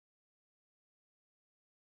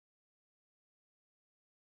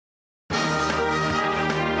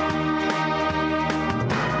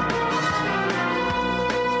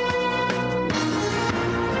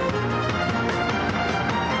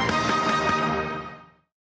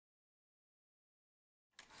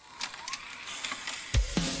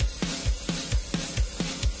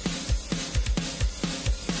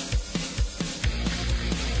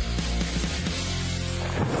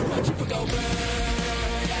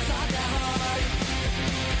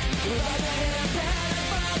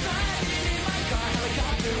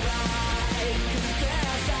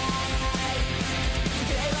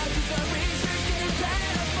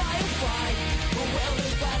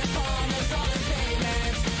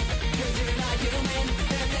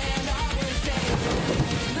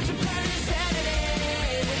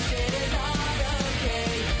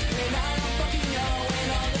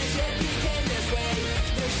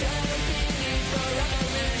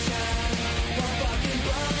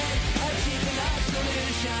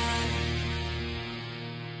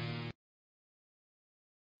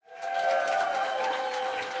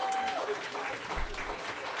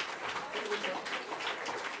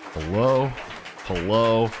Hello,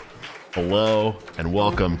 hello, hello, and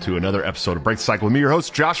welcome to another episode of Break the Cycle with me, your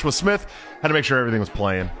host, Joshua Smith. Had to make sure everything was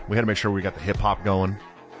playing. We had to make sure we got the hip-hop going.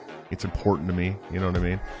 It's important to me, you know what I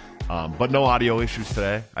mean? But no audio issues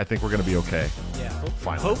today. I think we're going to be okay. Yeah,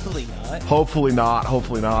 Hopefully not.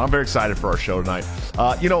 Hopefully not. I'm very excited for our show tonight.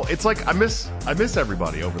 It's like I miss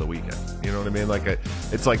everybody over the weekend. You know what I mean? Like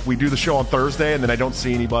it's like we do the show on Thursday and then I don't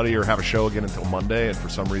see anybody or have a show again until Monday. And for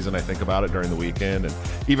some reason, I think about it during the weekend. And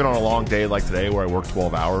even on a long day like today where I work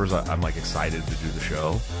 12 hours, I'm like excited to do the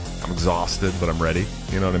show. I'm exhausted, but I'm ready.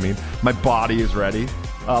 You know what I mean? My body is ready.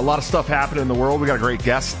 A lot of stuff happening in the world. We got a great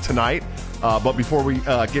guest tonight. But before we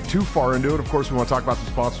get too far into it, of course, we want to talk about some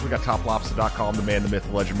sponsors. We got TopLobster.com, the man, the myth,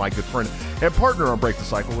 the legend, my good friend and partner on Break the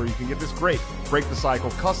Cycle, where you can get this great Break the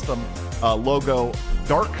Cycle custom logo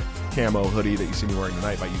dark camo hoodie that you see me wearing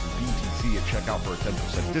tonight by using BTC at checkout for a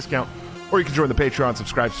 10% discount. Or you can join the Patreon,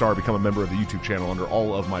 subscribe star, become a member of the YouTube channel under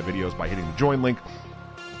all of my videos by hitting the join link,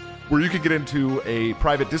 where you can get into a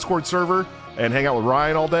private Discord server and hang out with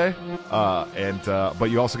Ryan all day. But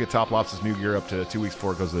you also get Top Lobster's new gear up to 2 weeks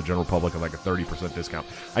before it goes to the general public at like a 30% discount.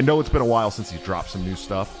 I know it's been a while since he's dropped some new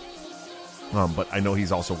stuff, but I know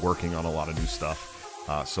he's also working on a lot of new stuff.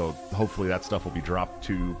 So hopefully that stuff will be dropped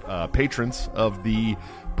to patrons of the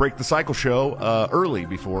Break the Cycle show early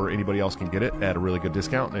before anybody else can get it at a really good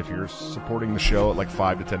discount. And if you're supporting the show at like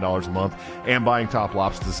 $5 to $10 a month and buying Top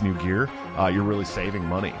Lobster's new gear, you're really saving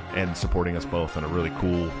money and supporting us both in a really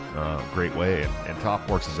cool, great way. And Top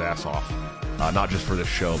works his ass off, not just for this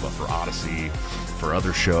show, but for Odyssey, for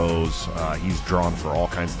other shows. He's drawn for all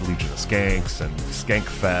kinds of Legion of Skanks and Skank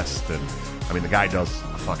Fest. And I mean, the guy does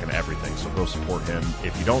fucking everything, so go support him.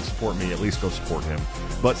 If you don't support me, at least go support him.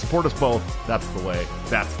 But support us both. That's the way.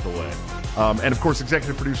 That's the way. And of course,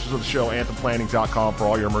 executive producers of the show, AnthemPlanning.com, for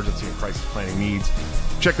all your emergency and crisis planning needs.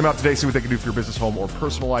 Check them out today, see what they can do for your business, home, or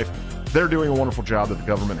personal life. They're doing a wonderful job that the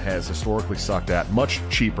government has historically sucked at, much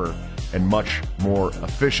cheaper and much more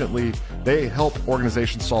efficiently. They help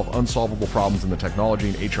organizations solve unsolvable problems in the technology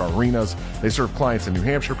and HR arenas. They serve clients in New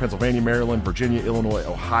Hampshire, Pennsylvania, Maryland, Virginia, Illinois,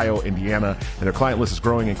 Ohio, Indiana, and their client list is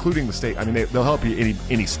growing, including the state. I mean, they'll help you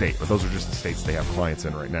any state, but those are just the states they have clients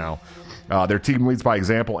in right now. Their team leads by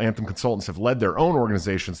example. Anthem consultants have led their own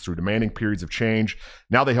organizations through demanding periods of change.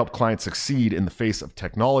 Now they help clients succeed in the face of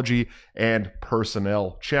technology and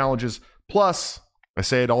personnel challenges. Plus, I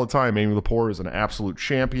say it all the time, Amy Lepore is an absolute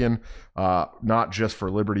champion, not just for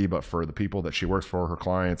Liberty, but for the people that she works for, her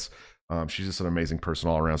clients. She's just an amazing person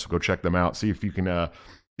all around. So go check them out. See if you can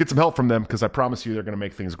get some help from them, because I promise you they're going to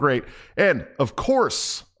make things great. And of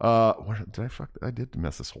course, I did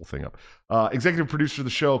mess this whole thing up. Executive producer of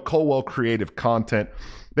the show, Colwell Creative Content.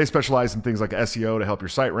 They specialize in things like SEO to help your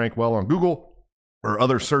site rank well on Google or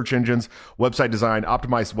other search engines, website design,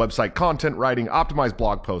 optimized website content writing, optimized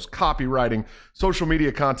blog posts, copywriting, social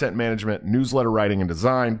media content management, newsletter writing and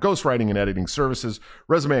design, ghostwriting and editing services,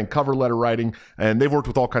 resume and cover letter writing. And they've worked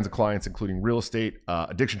with all kinds of clients, including real estate,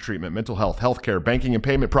 addiction treatment, mental health, healthcare, banking and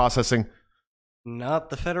payment processing.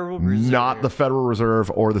 Not the Federal Reserve. Not the Federal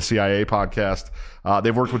Reserve or the CIA podcast.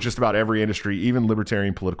 They've worked with just about every industry, even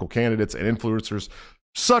libertarian political candidates and influencers,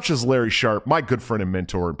 such as Larry Sharpe, my good friend and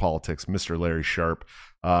mentor in politics, Mr. Larry Sharpe.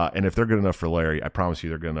 And if they're good enough for Larry, I promise you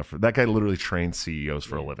they're good enough for... That guy literally trains CEOs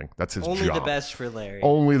for a living. That's his job. Only the best for Larry.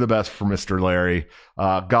 Only the best for Mr. Larry.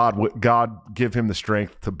 God give him the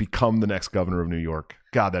strength to become the next governor of New York.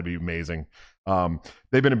 God, that'd be amazing.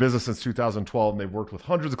 They've been in business since 2012, and they've worked with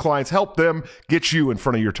hundreds of clients. Help them get you in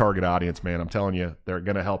front of your target audience, man. I'm telling you, they're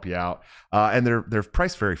going to help you out. And they're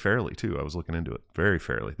priced very fairly too. I was looking into it very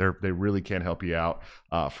fairly. They really can help you out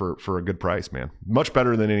for a good price, man. Much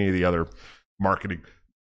better than any of the other marketing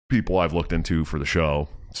people I've looked into for the show.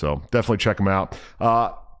 So definitely check them out.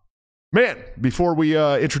 Man, before we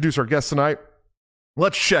introduce our guest tonight,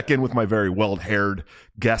 let's check in with my very well-haired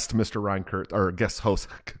guest, Mr. Ryan Kurtz, or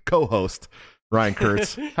co-host Ryan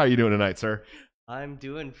Kurtz. How are you doing tonight, sir? I'm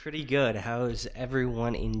doing pretty good. How's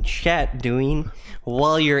everyone in chat doing?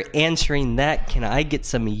 While you're answering that, can I get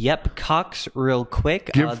some yep cocks real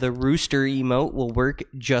quick? The rooster emote will work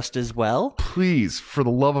just as well. Please, for the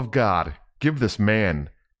love of God, give this man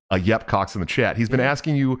a yep cocks in the chat. He's been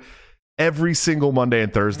asking you every single Monday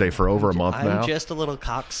and Thursday for over a month now. I'm just a little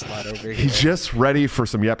cock slut over here. He's just ready for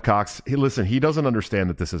some yep cocks. Listen, he doesn't understand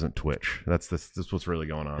that this isn't Twitch. That's what's really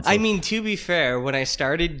going on. So, I mean, to be fair, when I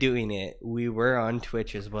started doing it, we were on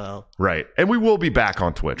Twitch as well. Right. And we will be back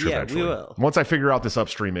on Twitch eventually. We will. Once I figure out this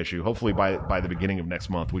upstream issue, hopefully by the beginning of next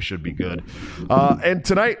month, we should be good. And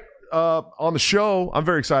tonight, on the show. I'm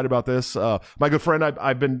very excited about this. My good friend,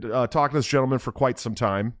 I've been talking to this gentleman for quite some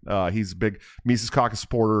time. He's a big Mises Caucus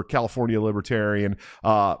supporter, California libertarian,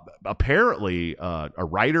 apparently a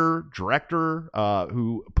writer, director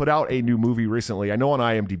who put out a new movie recently. I know on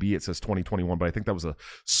IMDb it says 2021, but I think that was a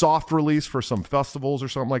soft release for some festivals or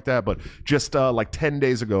something like that. But just like 10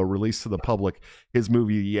 days ago, released to the public his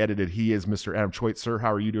movie he edited. He is Mr. Adam Choate. Sir,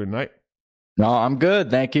 how are you doing tonight? No, I'm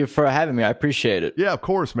good. Thank you for having me. I appreciate it. Yeah, of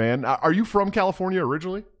course, man. Are you from California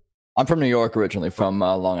originally? I'm from New York originally, from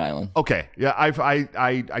Long Island. Okay. Yeah,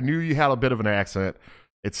 I knew you had a bit of an accent.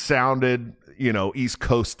 It sounded, East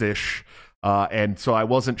Coast-ish. And so I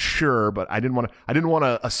wasn't sure, but I didn't want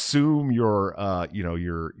to assume your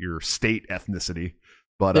state ethnicity.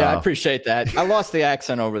 But yeah, I appreciate that. I lost the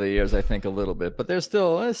accent over the years, I think, a little bit, but there's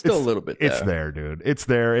still a little bit there. It's there, dude. It's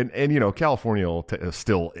there. And California will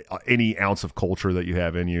still any ounce of culture that you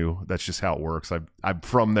have in you. That's just how it works. I'm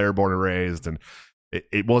from there, born and raised. And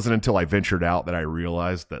it wasn't until I ventured out that I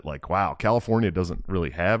realized that, like, wow, California doesn't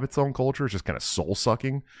really have its own culture. It's just kind of soul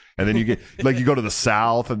sucking. And then you get like you go to the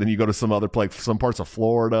South, and then you go to some parts of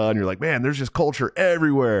Florida, and you're like, man, there's just culture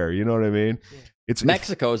everywhere. You know what I mean? Yeah.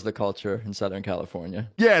 Mexico is the culture in Southern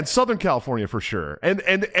California. Yeah, in Southern California for sure. And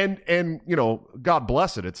God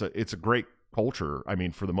bless it. It's a great culture. I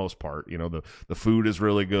mean, for the most part, the food is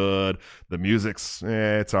really good. The music's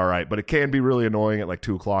it's all right, but it can be really annoying at like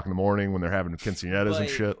 2:00 in the morning when they're having quinceañeras and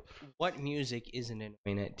shit. What music isn't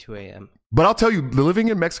annoying at 2 a.m.? But I'll tell you, living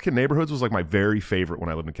in Mexican neighborhoods was like my very favorite when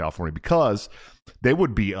I lived in California, because they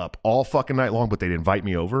would be up all fucking night long, but they'd invite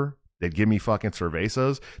me over. They'd give me fucking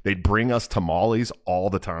cervezas. They'd bring us tamales all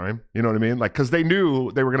the time. You know what I mean? Like, because they knew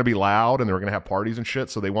they were going to be loud and they were going to have parties and shit.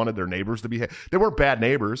 So they wanted their neighbors to be. They weren't bad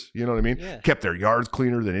neighbors. You know what I mean? Yeah. Kept their yards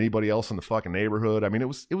cleaner than anybody else in the fucking neighborhood. I mean, it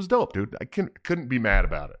was dope, dude. I couldn't be mad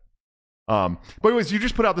about it. But anyways, you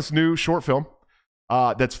just put out this new short film.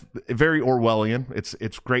 That's very Orwellian.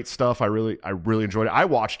 It's great stuff. I really enjoyed it. I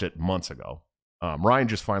watched it months ago. Ryan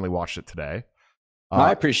just finally watched it today.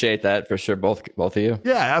 I appreciate that for sure, both of you.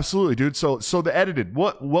 Yeah, absolutely, dude. So the edited,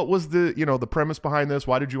 what was the the premise behind this?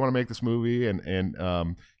 Why did you want to make this movie, and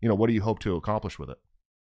what do you hope to accomplish with it?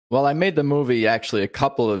 Well, I made the movie actually a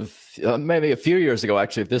couple of maybe a few years ago.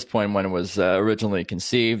 Actually, at this point, when it was originally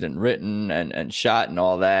conceived and written and shot and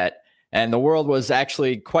all that, and the world was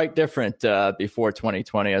actually quite different before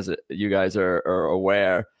 2020, as you guys are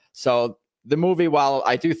aware. So the movie, while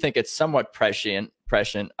I do think it's somewhat prescient.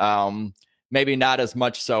 Maybe not as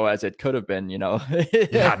much so as it could have been,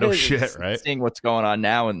 Yeah, no shit, right? Seeing what's going on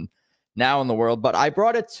now in the world. But I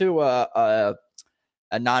brought it to a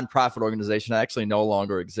nonprofit organization that actually no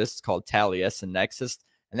longer exists, called Taliesin Nexus.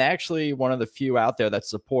 And they're actually one of the few out there that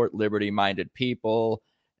support liberty-minded people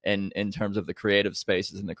in terms of the creative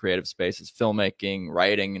spaces, filmmaking,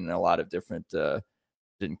 writing, and a lot of different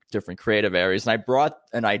creative areas. And I brought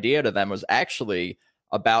an idea to them. It was actually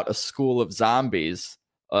about a school of zombies.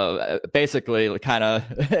 Basically, kind of,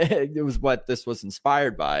 it was what this was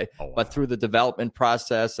inspired by. Oh, wow. But through the development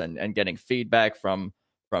process and getting feedback from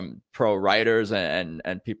pro writers and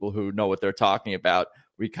people who know what they're talking about,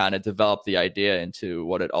 we kind of developed the idea into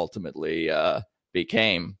what it ultimately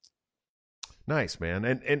became. Nice, man.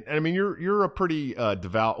 And I mean, you're a pretty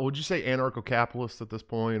devout. Would you say anarcho-capitalist at this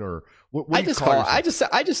point, or what I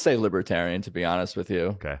just say libertarian, to be honest with you.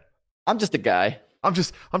 Okay, I'm just a guy. I'm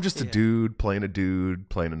just a dude playing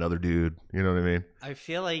another dude. You know what I mean? I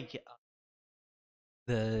feel like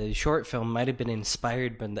the short film might have been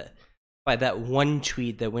inspired by that one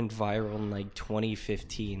tweet that went viral in like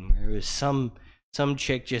 2015, where it was some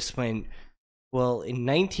chick just went, well, in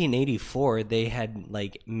 1984 they had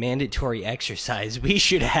like mandatory exercise. We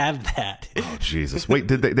should have that. Oh Jesus! Wait,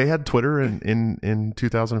 did they had Twitter in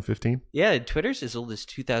 2015? Yeah, Twitter's as old as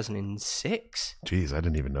 2006. Jeez, I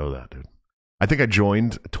didn't even know that, dude. I think I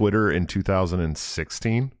joined Twitter in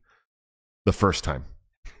 2016, the first time.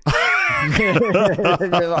 On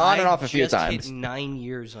and off a few times. I just hit 9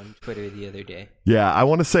 years on Twitter the other day. Yeah, I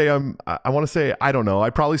want to say I don't know.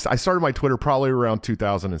 I started my Twitter probably around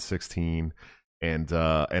 2016, and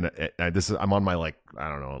this is I'm on my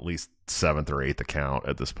at least 7th or 8th account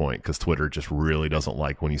at this point, because Twitter just really doesn't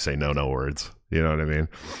like when you say no words. You know what I mean?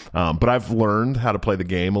 But I've learned how to play the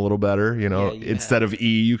game a little better. Instead of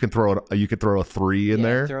E, you can throw a 3 in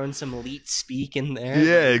there. Throwing some elite speak in there.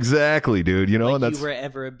 Yeah, exactly, dude. And that's, you were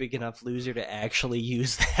ever a big enough loser to actually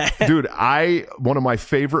use that. Dude, one of my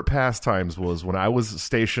favorite pastimes was when I was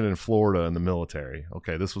stationed in Florida in the military.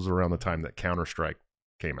 Okay, this was around the time that Counter-Strike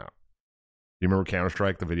came out. You remember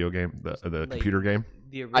Counter-Strike, the video game, the computer game?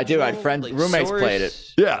 the original? I do. I had friends, like, roommates Source? played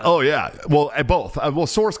it. Yeah. Oh, yeah. Well, both. Well,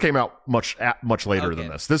 Source came out much later Okay.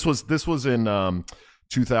 than this. This was in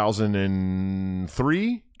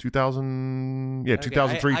 2003, 2000. Yeah, Okay,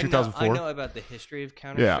 2003, I 2004. I know about the history of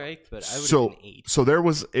Counter-Strike, but I would have been 8. So there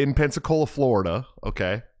was in Pensacola, Florida.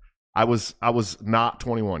 Okay, I was not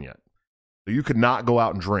 21 yet, so you could not go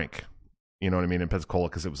out and drink. You know what I mean, in Pensacola,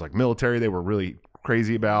 because it was like military. They were really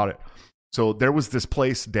crazy about it. So there was this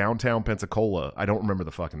place downtown Pensacola. I don't remember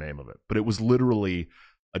the fucking name of it, but it was literally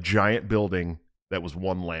a giant building that was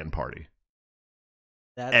one LAN party.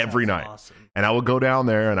 That Every sounds night. awesome. And I would go down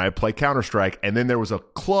there and I'd play Counter-Strike. And then there was a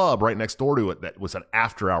club right next door to it that was an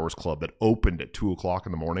after-hours club that opened at 2 o'clock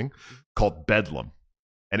in the morning called Bedlam.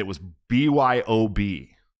 And it was BYOB.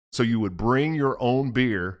 So you would bring your own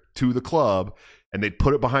beer to the club and they'd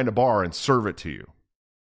put it behind a bar and serve it to you,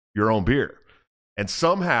 your own beer. And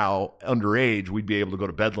somehow, underage, we'd be able to go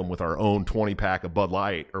to Bedlam with our own 20-pack of Bud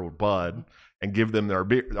Light or Bud and give them our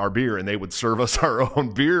beer, and they would serve us our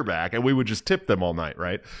own beer back, and we would just tip them all night,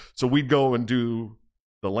 right? So we'd go and do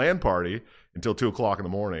the LAN party until 2 o'clock in the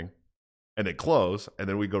morning, and they'd close, and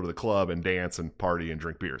then we'd go to the club and dance and party and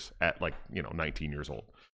drink beers at 19 years old.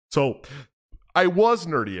 So I was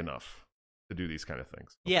nerdy enough to do these kind of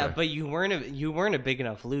things. Yeah, okay? but you weren't a big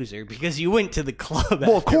enough loser because you went to the club.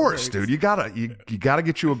 Well, of course, afterwards. dude. You gotta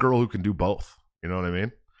get you a girl who can do both. You know what I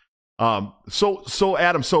mean? So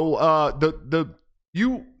Adam,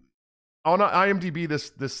 you on IMDb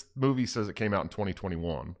this movie says it came out in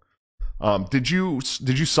 2021. Did you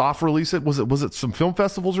soft release it? Was it some film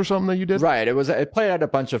festivals or something that you did? Right. It played at a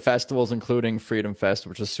bunch of festivals, including Freedom Fest,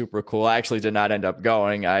 which was super cool. I actually did not end up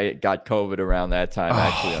going. I got COVID around that time.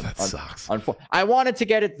 That sucks. I wanted to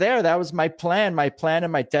get it there. That was my plan. My plan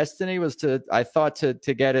and my destiny was to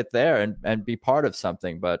get it there and be part of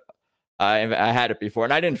something. But I had it before,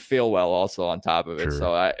 and I didn't feel well also on top of it. Sure.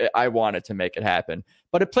 So I wanted to make it happen.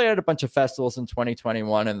 But it played at a bunch of festivals in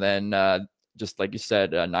 2021, and then just like you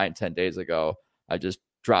said, 9-10 days ago, I just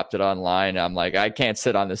dropped it online. I'm like, I can't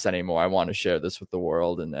sit on this anymore. I want to share this with the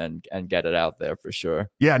world and get it out there for sure.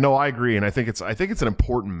 Yeah, no, I agree, and I think it's an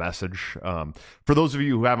important message. For those of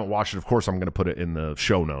you who haven't watched it, of course, I'm going to put it in the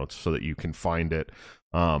show notes so that you can find it.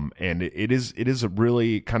 And it is a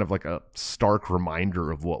really kind of like a stark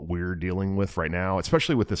reminder of what we're dealing with right now,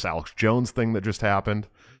 especially with this Alex Jones thing that just happened.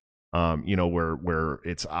 Where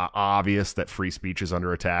it's obvious that free speech is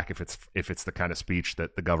under attack if it's the kind of speech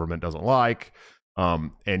that the government doesn't like,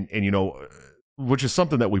 which is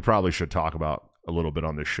something that we probably should talk about a little bit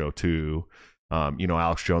on this show too.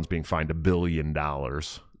 Alex Jones being fined $1 billion.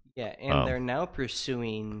 Yeah, and they're now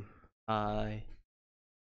pursuing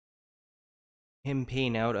him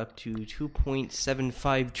paying out up to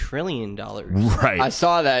 $2.75 trillion. Right. I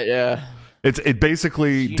saw that. Yeah. It's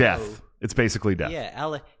basically death. It's basically death.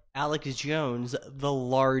 Yeah, Alex Jones, the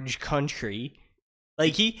large country,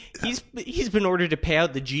 like he's been ordered to pay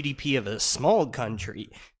out the GDP of a small country.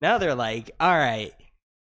 Now they're like, all right,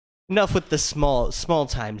 enough with the small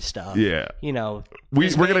time stuff. Yeah,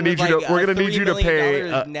 we're gonna need you to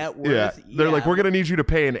pay net worth. Yeah, they're like, we're gonna need you to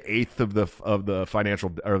pay 1/8 of the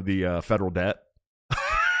financial or the federal debt.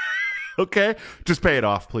 Okay, just pay it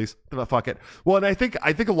off, please. Fuck it. Well, and I think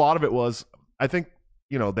a lot of it was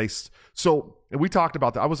we talked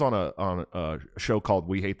about that. I was on a show called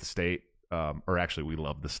We Hate the State, or actually We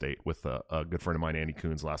Love the State, with a good friend of mine, Andy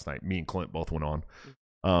Coons, last night. Me and Clint both went on,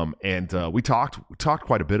 and we talked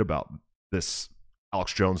quite a bit about this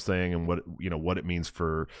Alex Jones thing and what it means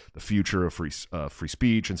for the future of free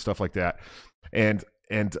speech and stuff like that. And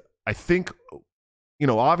I think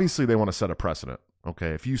obviously they want to set a precedent.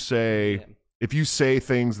 Okay, if you say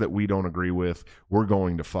things that we don't agree with, we're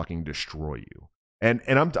going to fucking destroy you. And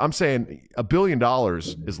I'm saying $1 billion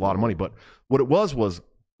is a lot of money, but what it was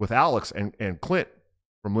with Alex and Clint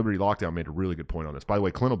from Liberty Lockdown made a really good point on this. By the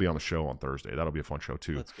way, Clint will be on the show on Thursday. That'll be a fun show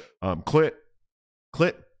too. Clint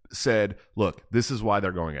said, "Look, this is why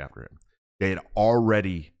they're going after him. They had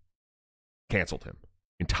already canceled him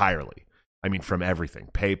entirely. I mean, from everything: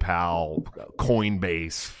 PayPal,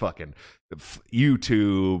 Coinbase, fucking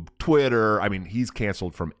YouTube, Twitter. I mean, he's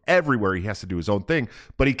canceled from everywhere. He has to do his own thing,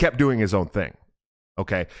 but he kept doing his own thing."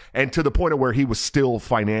 Okay, and to the point of where he was still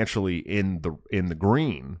financially in the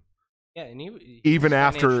green. Yeah, and he even was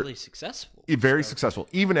after financially successful, very successful.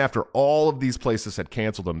 Even after all of these places had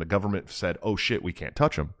canceled him, the government said, "Oh shit, we can't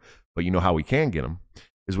touch him." But you know how we can get him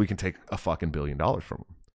is we can take a fucking $1 billion from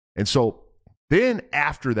him. And so then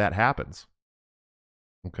after that happens,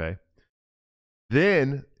 okay,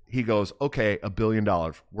 then he goes, "Okay, $1 billion.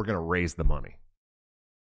 We're gonna raise the money."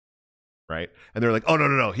 Right? And they're like, "Oh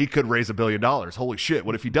no, he could raise $1 billion. Holy shit,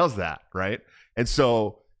 what if he does that?" Right? And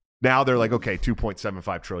so now they're like, okay,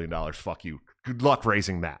 $2.75 trillion. Fuck you. Good luck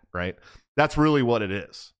raising that, right? That's really what it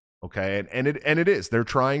is. Okay. And it is. They're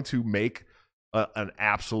trying to make an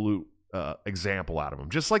absolute example out of him,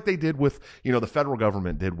 just like they did with, the federal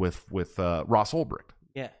government did with Ross Ulbricht.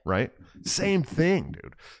 Yeah. Right. Same thing,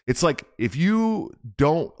 dude. It's like, if you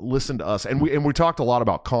don't listen to us, and we talked a lot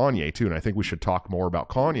about Kanye too, and I think we should talk more about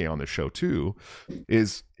Kanye on this show too,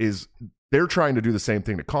 is they're trying to do the same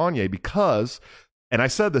thing to Kanye because, and I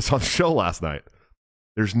said this on the show last night,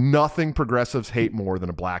 there's nothing progressives hate more than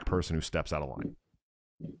a black person who steps out of line.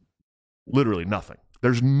 Literally nothing.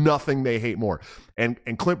 There's nothing they hate more. And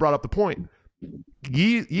Clint brought up the point.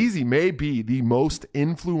 Yeezy may be the most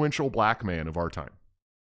influential black man of our time.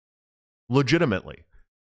 Legitimately.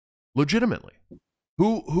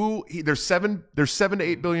 There's 7 to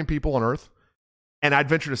 8 billion people on Earth, and I'd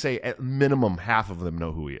venture to say at minimum half of them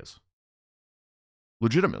know who he is.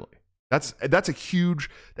 Legitimately. That's a huge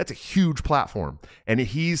platform. And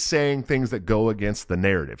he's saying things that go against the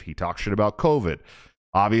narrative. He talks shit about COVID.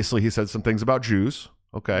 Obviously, he said some things about Jews.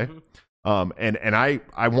 Okay. Mm-hmm. And I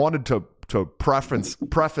wanted to preface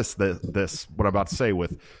this what I'm about to say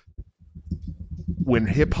with, when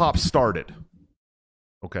hip hop started,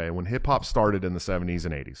 when hip hop started in the 70s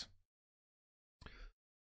and 80s,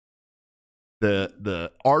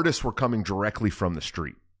 the artists were coming directly from the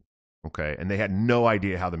street, and they had no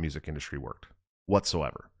idea how the music industry worked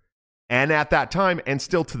whatsoever. And at that time, and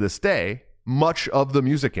still to this day, much of the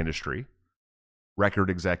music industry,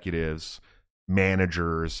 record executives,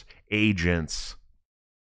 managers, agents,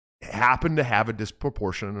 happen to have a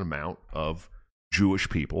disproportionate amount of Jewish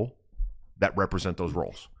people that represent those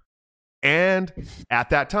roles. And at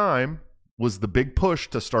that time was the big push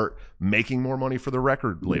to start making more money for the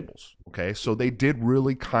record labels. So they did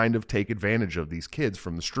really kind of take advantage of these kids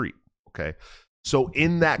from the street. So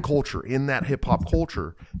in that culture, in that hip hop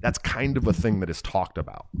culture, that's kind of a thing that is talked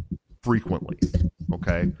about frequently.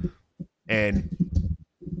 And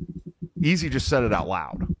Easy just said it out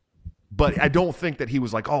loud. But I don't think that he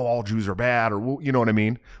was like, oh, all Jews are bad, or you know what I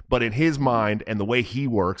mean? But in his mind and the way he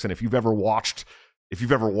works, and if you've ever watched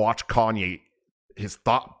Kanye, his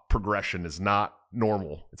thought progression is not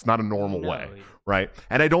normal. It's not a normal way, right?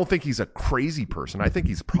 And I don't think he's a crazy person. I think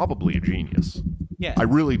he's probably a genius. Yeah, I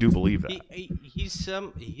really do believe that. He's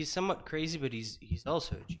somewhat crazy, but he's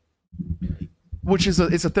also a genius. Which is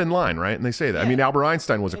it's a thin line, right? And they say that. Yeah. I mean, Albert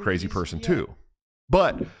Einstein was a crazy person too.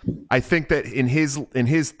 But I think that in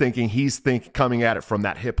his thinking, he's coming at it from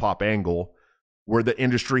that hip hop angle, where the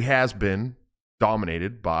industry has been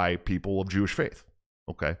dominated by people of Jewish faith.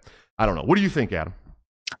 I don't know. What do you think, Adam?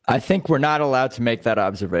 I think we're not allowed to make that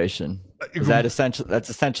observation. That's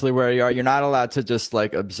essentially where you are. You're not allowed to just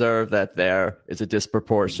like observe that there is a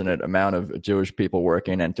disproportionate amount of Jewish people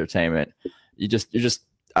working in entertainment. It's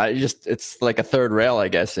like a third rail, I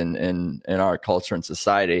guess, in our culture and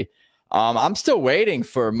society. I'm still waiting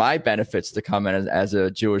for my benefits to come in as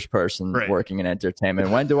a Jewish person working in entertainment.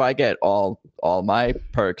 When do I get all my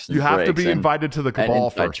perks? And you have to be invited to the cabal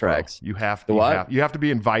first. Tracks. You have to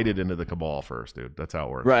be invited into the cabal first, dude. That's how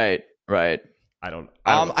it works. Right.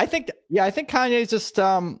 I think Kanye's just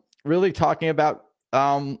really talking about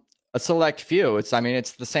a select few. It's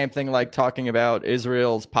the same thing like talking about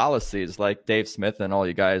Israel's policies, like Dave Smith and all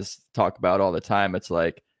you guys talk about all the time. It's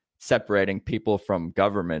like separating people from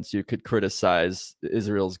governments. You could criticize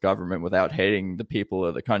Israel's government without hating the people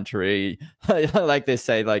of the country. Like they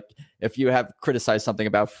say, like if you have criticized something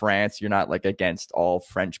about France, you're not like against all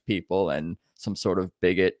French people and some sort of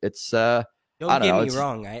bigot. It's don't get me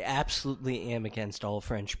wrong. I absolutely am against all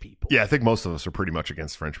French people. Yeah, I think most of us are pretty much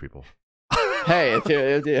against French people. Hey,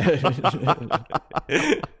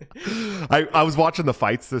 I was watching the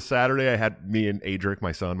fights this Saturday. I had me and Adric,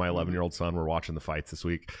 my 11-year-old son, were watching the fights this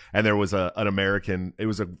week, and there was an American. It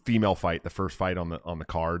was a female fight, the first fight on the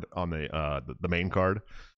card, on the main card,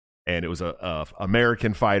 and it was a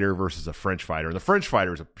American fighter versus a French fighter. And the French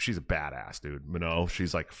fighter she's a badass, dude. Minot,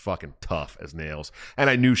 she's like fucking tough as nails,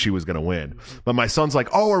 and I knew she was gonna win. But my son's like,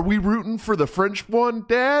 "Oh, are we rooting for the French one,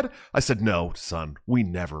 Dad?" I said, "No, son, we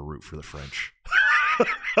never root for the French."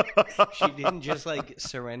 She didn't just like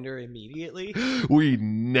surrender immediately. We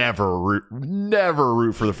never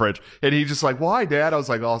root for the French. And he just like, "Why, Dad?" I was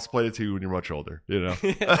like, "I'll explain it to you when you're much older,"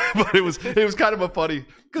 But it was kind of a funny,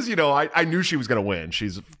 because I knew she was gonna win.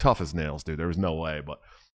 She's tough as nails, dude. There was no way, but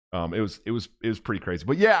it was pretty crazy.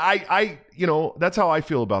 But yeah, I that's how I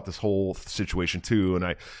feel about this whole situation too.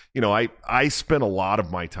 And I spent a lot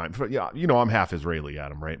of my time. I'm half Israeli,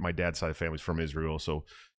 Adam, right? My dad's side of the family's from Israel, so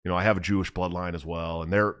I have a Jewish bloodline as well.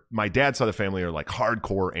 And my dad's side of the family are like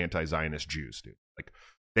hardcore anti-Zionist Jews, dude. Like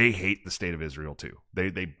they hate the state of Israel too.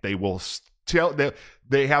 They will tell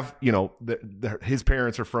they have, you know, his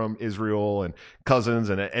parents are from Israel and cousins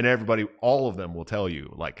and everybody, all of them will tell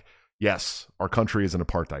you like, yes, our country is an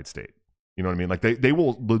apartheid state. You know what I mean? Like they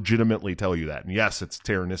will legitimately tell you that. And yes, it's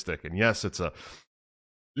terroristic. And yes, it's a,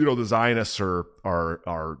 you know, the Zionists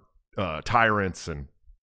are tyrants, and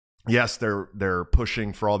yes, they're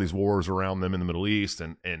pushing for all these wars around them in the Middle East,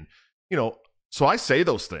 and you know, so I say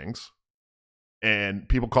those things, and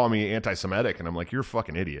people call me anti-Semitic, and I'm like, you're a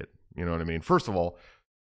fucking idiot. You know what I mean? First of all,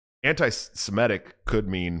 anti-Semitic could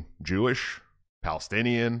mean Jewish,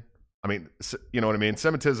 Palestinian. I mean, you know what I mean?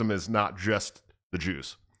 Semitism is not just the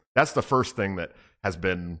Jews. That's the first thing that has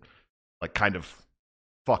been like kind of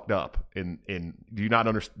fucked up. Do you not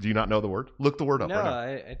know the word? Look the word up. No,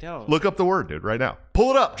 right now. I don't. Look up the word, dude, right now.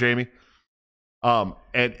 Pull it up, Jamie. That's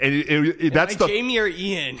the Jamie or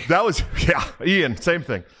Ian. That was Ian. Same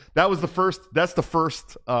thing. That's the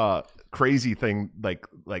first crazy thing, like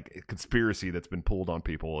conspiracy that's been pulled on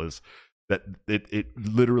people, is that it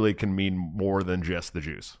literally can mean more than just the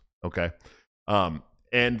Jews. Okay.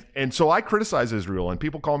 And so I criticize Israel, and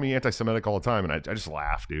people call me anti-Semitic all the time, and I just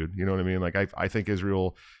laugh, dude. You know what I mean? Like I think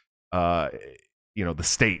Israel, you know, the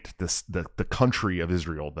state, the country of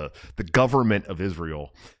Israel, the government of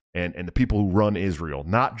Israel, and the people who run Israel,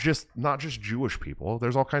 not just Jewish people.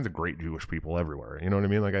 There's all kinds of great Jewish people everywhere. You know what I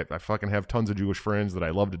mean? Like I fucking have tons of Jewish friends that I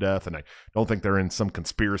love to death, and I don't think they're in some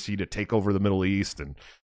conspiracy to take over the Middle East and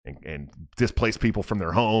displace people from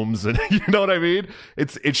their homes, and you know what I mean?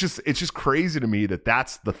 It's just crazy to me that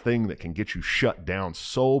that's the thing that can get you shut down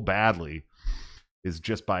so badly, is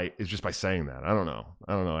just by saying that. I don't know,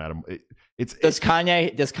 Adam. Does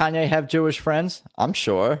Kanye have Jewish friends? I'm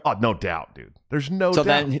sure. Oh, no doubt, dude. There's no doubt.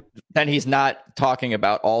 So then he's not talking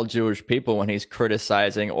about all Jewish people when he's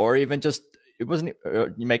criticizing, or even just, it wasn't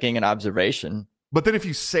making an observation. But then if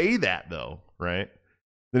you say that though, right?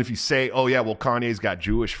 Then if you say, oh yeah, well, Kanye's got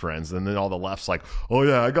Jewish friends, and then all the left's like, oh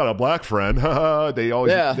yeah, I got a black friend. They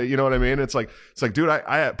always, you know what I mean? It's like, dude,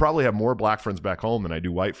 I probably have more black friends back home than I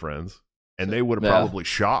do white friends, and they would have probably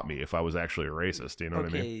shot me if I was actually a racist. You know what I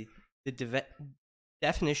mean? The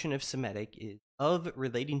definition of Semitic is of,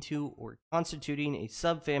 relating to, or constituting a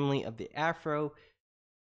subfamily of the Afro-Semitic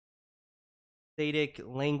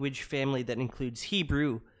language family that includes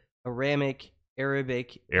Hebrew, Aramic,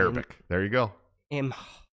 Arabic. There you go.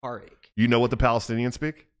 Amharic. You know what the Palestinians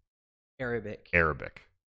speak? Arabic.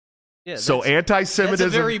 Yeah, so anti-Semitism.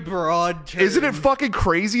 That's a very broad term. Isn't it fucking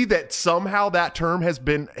crazy that somehow that term has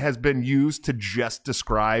been used to just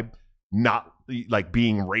describe not like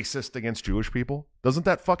being racist against Jewish people? Isn't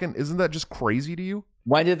that just crazy to you?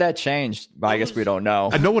 When did that change? I guess we don't know.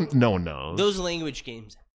 No one knows. Those language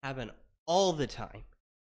games happen all the time.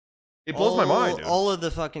 It blows my mind, dude. All of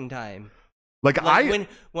the fucking time. Like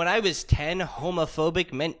when I was 10,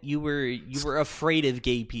 homophobic meant you were afraid of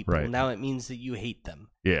gay people. Right. Now it means that you hate them.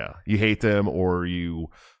 Yeah, you hate them, or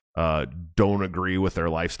you don't agree with their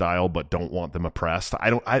lifestyle but don't want them oppressed.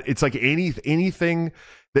 It's like anything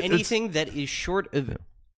that is short of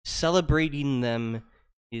celebrating them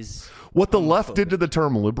is what the left did to the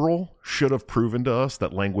term liberal. Should have proven to us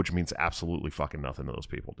that language means absolutely fucking nothing to those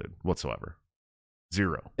people, dude, whatsoever.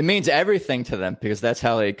 Zero. It means everything to them, because that's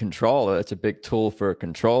how they control. It's a big tool for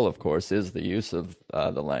control, of course, is the use of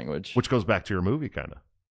the language. Which goes back to your movie, kind of.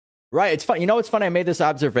 Right. It's fun. You know, it's funny. I made this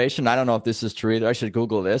observation. I don't know if this is true either. I should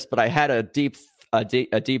Google this, but I had a deep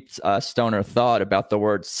stoner thought about the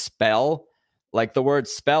word spell. Like the word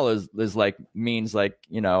spell is like, means like,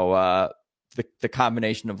 you know, the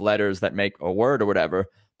combination of letters that make a word or whatever.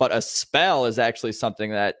 But a spell is actually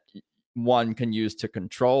something that one can use to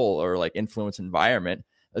control or like influence environment.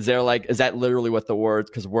 Is that literally what the words,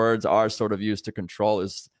 because words are sort of used to control,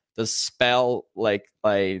 is the spell like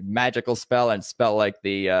a magical spell, and spell like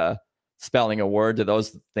the spelling a word? Do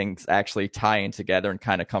those things actually tie in together and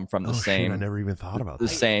kind of come from the same? Shit, I never even thought about the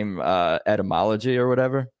same etymology or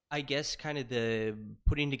whatever. I guess kind of the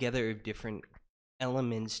putting together of different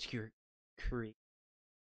elements to create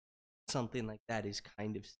something like that is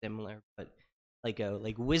kind of similar, but like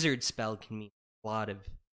wizard spell can mean a lot of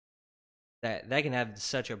that can have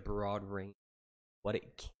such a broad range. What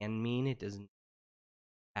it can mean, it doesn't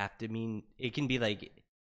have to mean. It can be like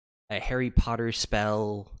a Harry Potter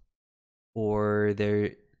spell, or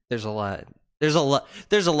there's a lot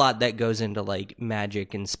that goes into like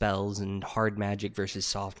magic and spells and hard magic versus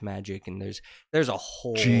soft magic, and there's a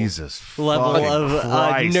whole level of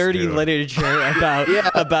nerdy dude. Literature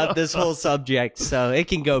about about this whole subject, so it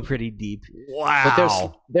can go pretty deep.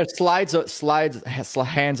 Wow. There's hands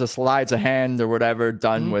of hand or whatever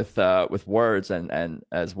done with words and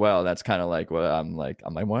as well. That's kind of like what I'm like.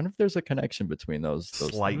 I wonder if there's a connection between those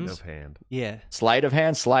Sleight things. of hand. Yeah. Sleight of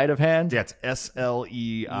hand. Yeah, it's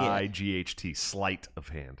SLEIGHT. Sleight of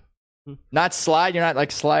hand. Not slide. You're not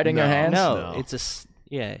like sliding your hands. No, No. it's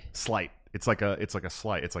yeah. Sleight. It's like a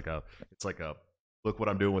sleight. It's like a look what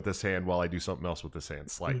I'm doing with this hand while I do something else with this hand.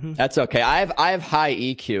 Sleight. That's okay. I have high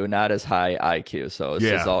EQ, not as high IQ, so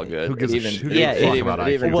it's all good. Who gives a It shit? Who gives a fuck about IQ?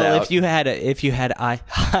 evens Well, out. if you had high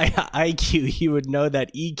IQ, you would know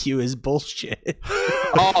that EQ is bullshit.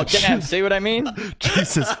 Oh damn! See what I mean?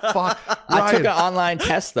 Jesus fuck. I took Ryan. an online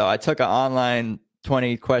test though. I took an online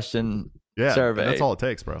 20-question Yeah, survey. that's all it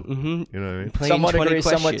takes, bro. Mm-hmm. You know what I mean? Playing Somewhat 20 agree,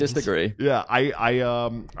 somewhat questions. disagree. Yeah,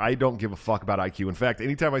 I don't give a fuck about IQ. In fact,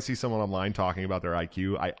 anytime I see someone online talking about their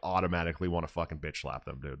IQ, I automatically want to fucking bitch slap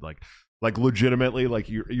them, dude. Like legitimately, like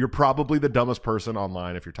you're probably the dumbest person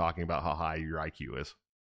online if you're talking about how high your IQ is.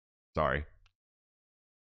 Sorry.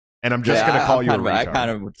 And I'm just gonna call you a retard. I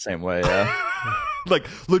kind of the same way. Yeah. Like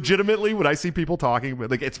legitimately, when I see people talking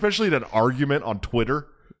about, like, especially in an argument on Twitter,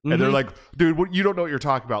 and they're like, dude, you don't know what you're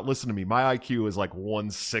talking about. Listen to me. My IQ is like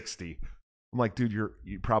 160. I'm like, dude, you're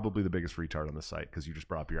probably the biggest retard on the site because you just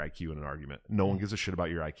brought up your IQ in an argument. No one gives a shit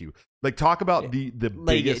about your IQ. Like, talk about the Like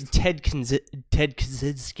biggest. Ted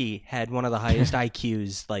Kaczynski had one of the highest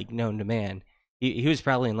IQs like known to man. He was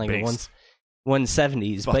probably in like the Based.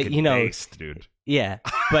 170s, but Fucking you know, based, dude. yeah,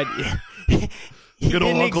 but he Good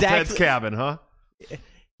old didn't Uncle Ted's exactly- cabin, huh?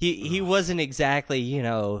 He wasn't exactly, you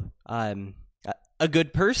know, a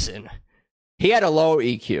good person. He had a low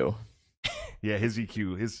EQ. Yeah, his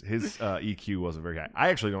EQ, his EQ wasn't very high. I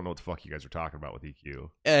actually don't know what the fuck you guys are talking about with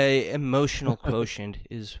EQ. Emotional quotient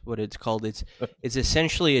is what it's called. It's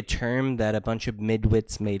essentially a term that a bunch of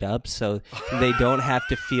midwits made up, so they don't have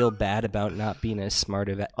to feel bad about not being as smart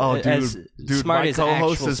as Dude, smart my as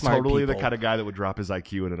co-host actual is smart totally the people. kind of guy that would drop his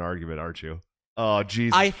IQ in an argument, aren't you? Oh,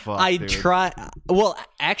 Jesus fuck, I dude. try. Well,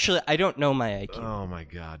 actually, I don't know my IQ. Oh my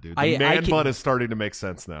god, dude. I The man can- bun is starting to make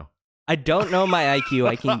sense now. I don't know my IQ.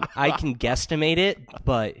 I can guesstimate it,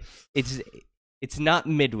 but it's not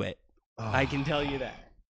midwit. I can tell you that.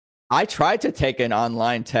 I tried to take an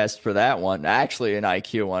online test for that one, actually an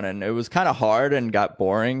IQ one, and it was kind of hard and got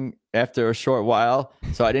boring after a short while.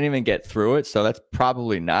 So I didn't even get through it. So that's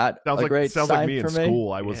probably not a great sounds sign like me in for me.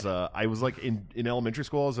 school. I was like in elementary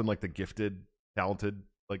school. I was in like the gifted, talented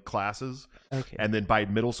like classes, Okay. and then by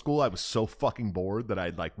middle school, I was so fucking bored that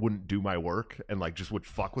I like wouldn't do my work and like just would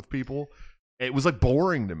fuck with people. It was like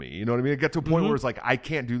boring to me. You know what I mean? It got to a point where it's like I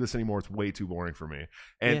can't do this anymore. It's way too boring for me.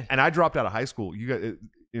 And I dropped out of high school. You guys,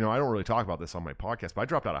 you know, I don't really talk about this on my podcast, but I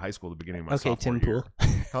dropped out of high school at the beginning of my Okay, sophomore Tim year.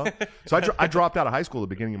 Pool. Huh? So I dropped out of high school at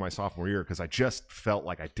the beginning of my sophomore year because I just felt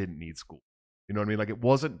like I didn't need school. You know what I mean? Like it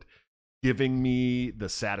wasn't giving me the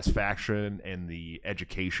satisfaction and the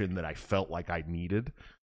education that I felt like I needed.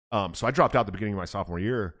 So I dropped out at the beginning of my sophomore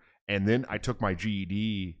year, and then I took my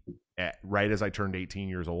GED right as I turned 18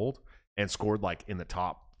 years old and scored like in the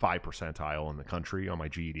top 5 percentile in the country on my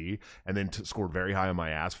GED, and then scored very high on my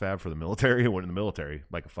ASVAB for the military and went in the military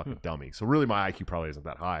like a fucking dummy. So really my IQ probably isn't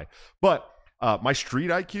that high. But my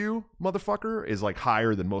street IQ, motherfucker, is like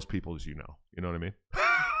higher than most people's, you know. You know what I mean?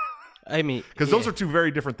 I mean, Because those are two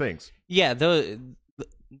very different things. yeah,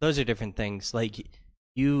 those are different things. Like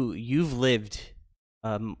you've lived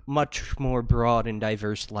much more broad and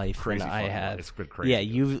diverse life Crazy than I fucking have. life. It's been crazy. Yeah,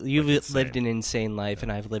 dude. you've Like, insane. lived an insane life,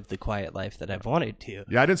 and I've lived the quiet life that I've wanted to.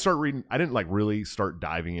 Yeah, I didn't start reading. I didn't like really start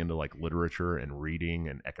diving into like literature and reading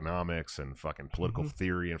and economics and fucking political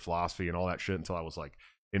theory and philosophy and all that shit until I was like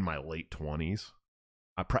in my late 20s.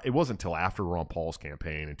 It wasn't until after Ron Paul's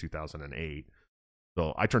campaign in 2008.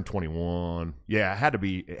 So I turned 21. Yeah, it had to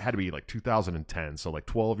be like 2010. So like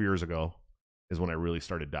 12 years ago is when I really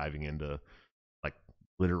started diving into like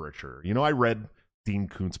literature. You know, I read Dean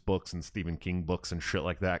Koontz books and Stephen King books and shit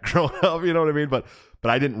like that growing up, you know what I mean? But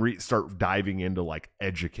I didn't start diving into like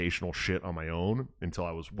educational shit on my own until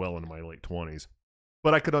I was well into my late 20s.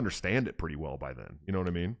 But I could understand it pretty well by then. You know what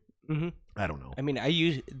I mean? Mm-hmm. I don't know. I mean,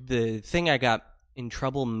 the thing I got in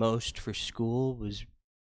trouble most for school was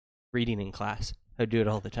reading in class. I'd do it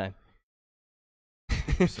all the time.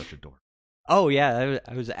 You're such a dork. Oh yeah,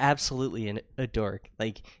 I was absolutely a dork.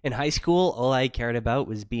 Like in high school, all I cared about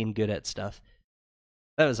was being good at stuff.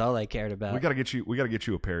 That was all I cared about. We gotta get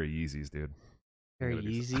you a pair of Yeezys, dude. Very We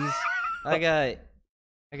gotta do Yeezys. I got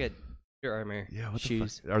Under Armour Yeah, what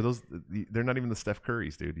shoes. the fuck? Are those? They're not even the Steph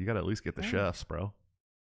Currys, dude. You gotta at least get the chefs, bro.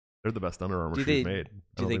 They're the best Under Armour Do shoes they- made.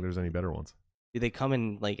 I don't think there's any better ones. Do they come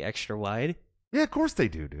in like extra wide? Yeah, of course they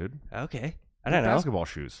do, dude. Okay, I don't know. Basketball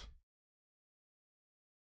shoes.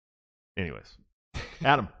 Anyways,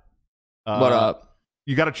 Adam, What up?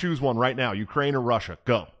 You got to choose one right now: Ukraine or Russia.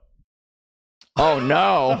 Go. Oh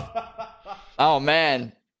no. Oh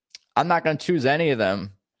man, I'm not gonna choose any of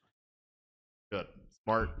them. Good,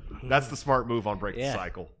 smart. That's the smart move on Break the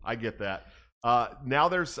Cycle. I get that. Now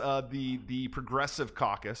there's the Progressive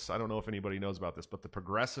Caucus. I don't know if anybody knows about this, but the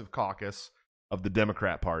Progressive Caucus of the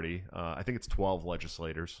Democrat Party, I think it's 12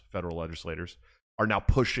 legislators, federal legislators, are now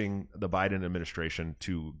pushing the Biden administration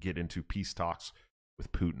to get into peace talks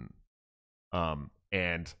with Putin.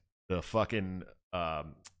 And the fucking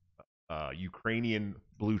Ukrainian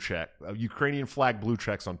Ukrainian flag blue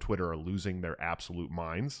checks on Twitter are losing their absolute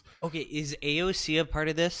minds. Okay, is AOC a part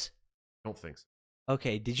of this? I don't think so.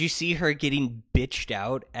 Okay, did you see her getting bitched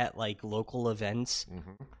out at like local events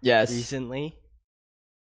Yes. recently?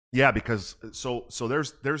 Yeah, because so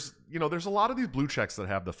there's there's a lot of these blue checks that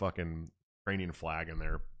have the fucking Ukrainian flag in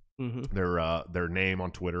their name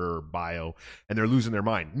on Twitter or bio, and they're losing their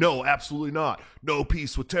mind. No, absolutely not. No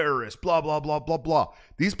peace with terrorists. Blah blah blah blah blah.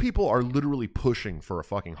 These people are literally pushing for a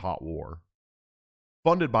fucking hot war,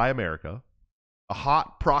 funded by America, a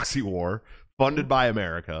hot proxy war funded by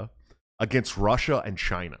America against Russia and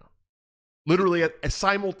China, literally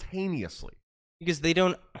simultaneously. Because they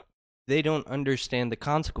don't understand the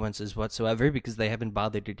consequences whatsoever, because they haven't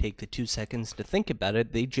bothered to take the 2 seconds to think about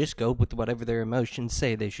it. They just go with whatever their emotions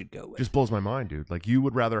say they should go with. Just blows my mind, dude. Like, you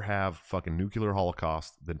would rather have fucking nuclear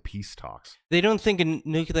holocaust than peace talks. They don't think a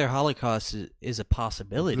nuclear holocaust is a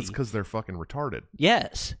possibility. It's because they're fucking retarded.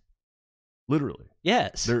 Yes. Literally.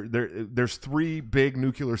 Yes. There's 3 big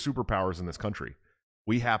nuclear superpowers in this country.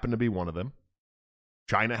 We happen to be one of them.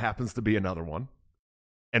 China happens to be another one.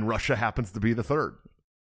 And Russia happens to be the third.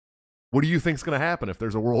 What do you think's going to happen if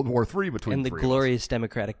there's a World War III between and the three glorious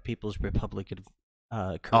Democratic People's Republic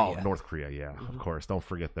of Korea? Oh, North Korea, yeah, of course. Don't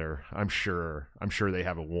forget their. I'm sure they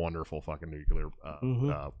have a wonderful fucking nuclear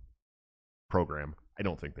program. I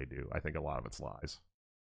don't think they do. I think a lot of it's lies.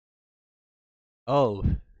 Oh,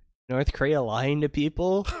 North Korea lying to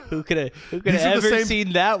people? Who could have ever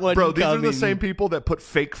seen that one? Bro, these coming? are the same people that put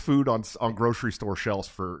fake food on grocery store shelves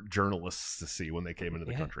for journalists to see when they came into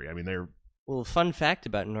the country. I mean, they're. Well, fun fact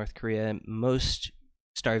about North Korea, most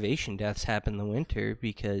starvation deaths happen in the winter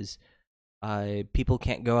because people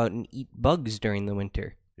can't go out and eat bugs during the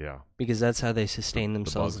winter. Yeah. Because that's how they sustain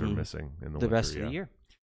themselves the bugs are missing in the winter, winter, rest of the year.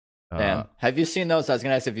 Damn. Have you seen those? I was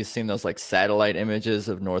going to ask if you've seen those like satellite images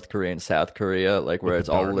of North Korea and South Korea, like where it's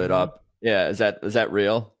all lit up. Yeah, is that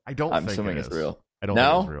real? I'm assuming it's real. I don't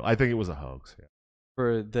think it's real. I think it was a hoax. Yeah.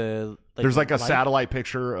 For the there's like a satellite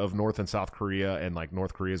picture of North and South Korea, and like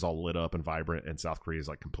North Korea is all lit up and vibrant, and South Korea is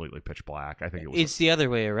like completely pitch black. I think it was. It's the other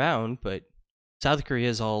way around, but South Korea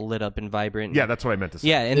is all lit up and vibrant. Yeah, that's what I meant to say.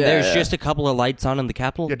 Yeah, and there's just a couple of lights on in the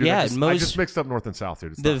capital. Yeah, dude, I just mixed up North and South,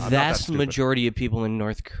 dude. The vast majority of people in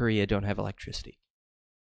North Korea don't have electricity.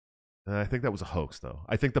 I think that was a hoax, though.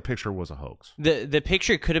 I think the picture was a hoax. The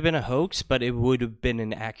picture could have been a hoax, but it would have been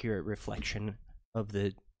an accurate reflection of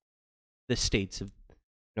the states of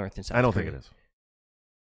North and South Korea. I don't think it is.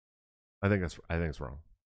 I think it's wrong.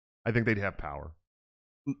 I think they'd have power.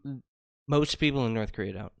 Most people in North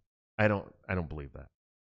Korea don't. I don't believe that.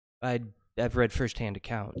 I've read firsthand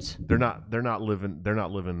accounts. They're not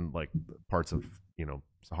living like parts of,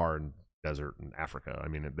 Saharan desert in Africa. I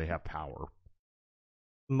mean, they have power.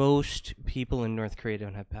 Most people in North Korea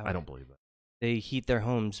don't have power. I don't believe that. They heat their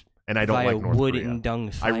homes and I don't via like North wood Korea. and dung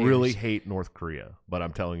fires. I really hate North Korea, but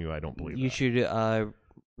I'm telling you, I don't believe you that. You should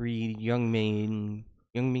read Youngmin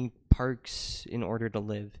Park's In Order to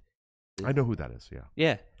Live. I know who that is.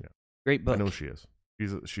 Yeah. Great book. I know she is.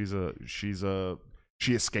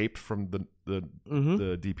 She escaped from the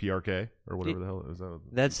DPRK or whatever the hell is that.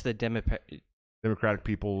 That's the Democratic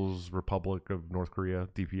People's Republic of North Korea,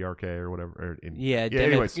 DPRK or whatever.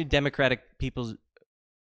 Democratic People's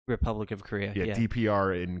Republic of Korea. Yeah,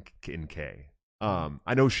 DPR in K.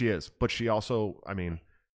 I know she is, but she also, I mean,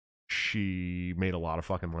 she made a lot of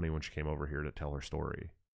fucking money when she came over here to tell her story.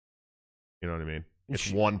 You know what I mean?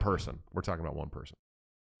 It's one person. We're talking about one person.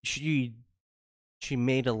 She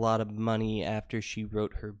made a lot of money after she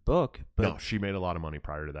wrote her book. But no, she made a lot of money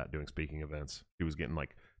prior to that doing speaking events. She was getting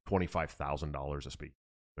like $25,000 a speak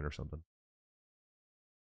or something.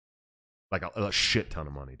 Like a shit ton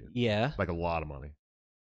of money, dude. Yeah. Like a lot of money.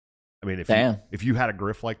 I mean, if you had a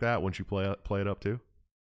grift like that, wouldn't you play it up too?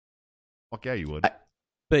 Fuck yeah, you would.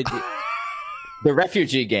 But the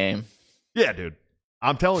refugee game. Yeah, dude.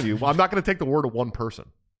 I'm telling you, I'm not going to take the word of one person.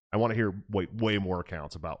 I want to hear way more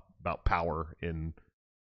accounts about power in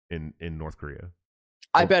North Korea.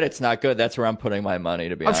 I bet it's not good. That's where I'm putting my money,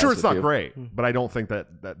 to be honest. I'm sure it's not you. great, but I don't think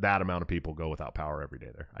that amount of people go without power every day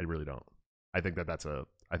there. I really don't. I think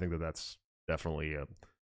that's definitely a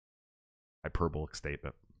hyperbolic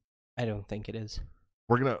statement. I don't think it is.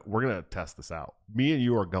 We're gonna test this out. Me and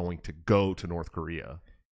you are going to go to North Korea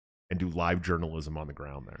and do live journalism on the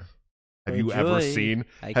ground there. Have you ever seen?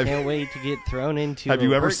 I can't wait to get thrown into. Have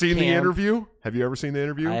you ever work seen the camp. interview? Have you ever seen the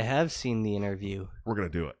interview? I have seen the interview. We're gonna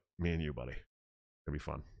do it. Me and you, buddy. It's gonna be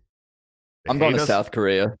fun. I'm going to South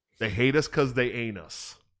Korea. They hate us because they ain't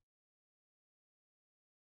us.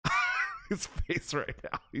 His face right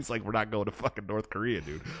now. He's like, we're not going to fucking North Korea,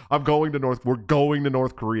 dude. We're going to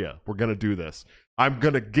North Korea. We're gonna do this. I'm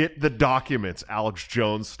gonna get the documents, Alex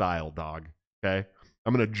Jones style, dog. Okay?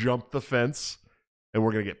 I'm gonna jump the fence and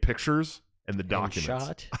we're gonna get pictures and the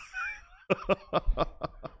documents.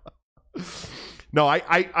 No,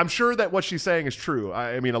 I'm sure that what she's saying is true.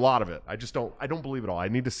 I mean, a lot of it. I don't believe it all. I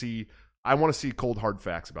want to see cold hard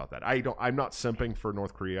facts about that. I'm not simping for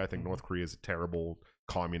North Korea. I think North Korea is a terrible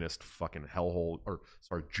communist fucking hellhole,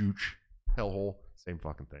 juche hellhole. Same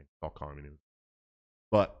fucking thing. It's all communism.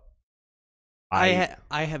 But I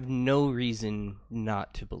have no reason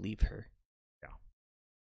not to believe her. Yeah.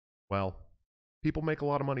 Well, people make a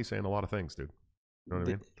lot of money saying a lot of things, dude. You know what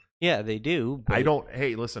I mean? Yeah, they do. But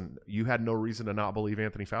Hey, listen, you had no reason to not believe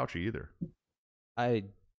Anthony Fauci either. I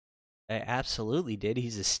absolutely did.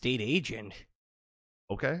 He's a state agent.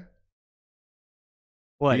 Okay.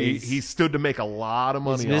 What? He stood to make a lot of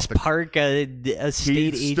money. Is Miss Park a state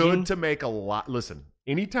agent? He stood to make a lot. Listen,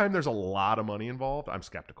 anytime there's a lot of money involved, I'm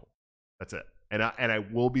skeptical. That's it. And I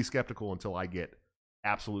will be skeptical until I get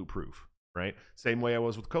absolute proof. Right? Same way I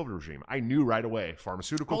was with the COVID regime. I knew right away.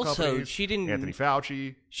 Pharmaceutical companies. Anthony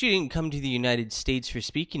Fauci. She didn't come to the United States for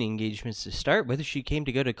speaking engagements to start with. She came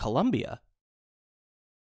to go to Columbia.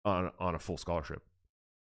 On a full scholarship.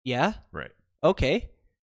 Yeah? Right. Okay.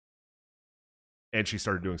 And she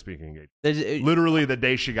started doing speaking engagements. Literally the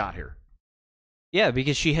day she got here. Yeah,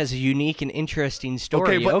 because she has a unique and interesting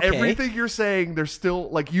story. Okay, but everything you're saying, there's still,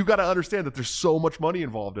 like, you got to understand that there's so much money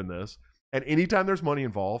involved in this. And anytime there's money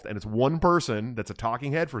involved and it's one person that's a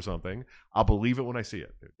talking head for something, I'll believe it when I see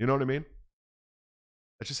it. Dude. You know what I mean?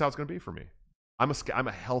 That's just how it's going to be for me. I'm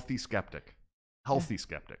a healthy skeptic. Healthy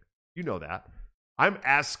skeptic. You know that. I'm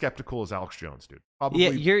as skeptical as Alex Jones, dude. Probably,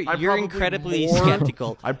 yeah, you're incredibly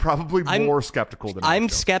skeptical. I'm probably more skeptical than I'm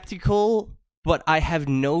skeptical, but I have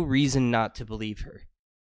no reason not to believe her.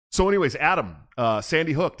 So, anyways, Adam,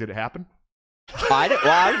 Sandy Hook, did it happen?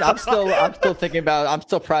 I'm still thinking about. I'm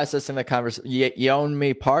still processing the conversation.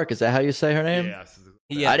 Yeonmi Park, is that how you say her name? Yes.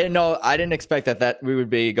 Yeah. I didn't expect that we would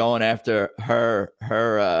be going after her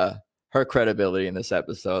credibility in this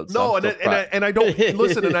episode. So no, and I don't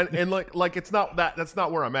listen, and like it's not that. That's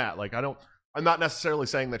not where I'm at. Like I'm not necessarily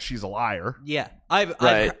saying that she's a liar. Yeah,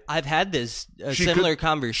 I've had this similar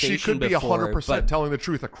conversation. She could be 100% telling the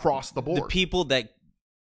truth across the board. The people that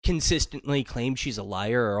consistently claim she's a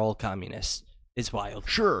liar are all communists. It's wild.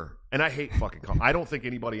 Sure, and I hate fucking. I don't think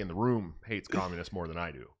anybody in the room hates communists more than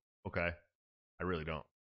I do. Okay, I really don't.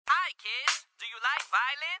 Hi, kids. Do you like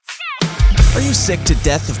violence? Are you sick to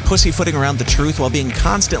death of pussyfooting around the truth while being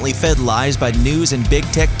constantly fed lies by news and big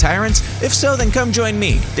tech tyrants? If so, then come join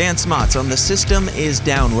me, Dan Smots, on The System is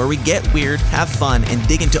Down, where we get weird, have fun, and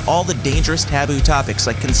dig into all the dangerous taboo topics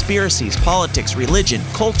like conspiracies, politics, religion,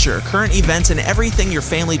 culture, current events, and everything your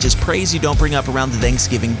family just prays you don't bring up around the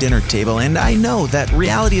Thanksgiving dinner table. And I know that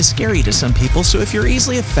reality is scary to some people, so if you're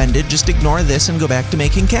easily offended, just ignore this and go back to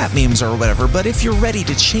making cat memes or whatever. But if you're ready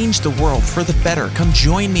to change the world for the better, come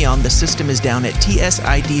join me on The System is Down at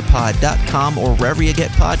tsidpod.com or wherever you get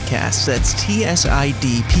podcasts. That's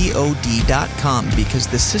tsidpod.com, because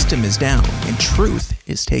the system is down and truth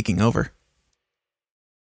is taking over.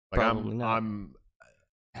 Like I'm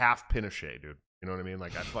half Pinochet, dude. You know what I mean?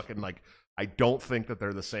 Like I don't think that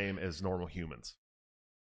they're the same as normal humans.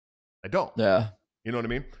 I don't. Yeah. You know what I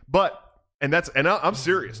mean? And I'm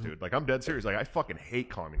serious, dude. Like I'm dead serious. Like I fucking hate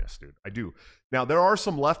communists, dude. I do. Now there are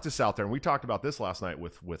some leftists out there, and we talked about this last night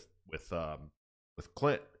with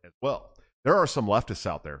Clint as well. There are some leftists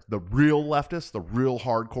out there, the real leftists, the real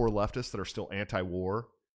hardcore leftists that are still anti-war,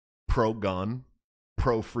 pro-gun,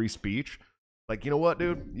 pro-free speech. Like, you know what,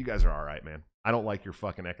 dude? You guys are all right, man. I don't like your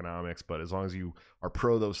fucking economics, but as long as you are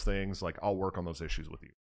pro those things, like I'll work on those issues with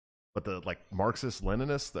you. But the like Marxist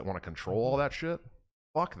Leninists that want to control all that shit,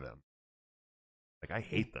 fuck them. Like I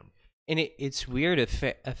hate them. And it's weird. A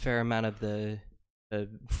fair amount of the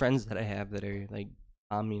friends that I have that are like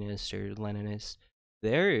communists or Leninists,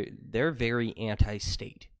 they're very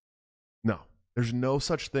anti-state. No, there's no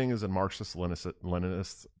such thing as a Marxist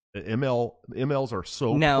Leninist The MLs are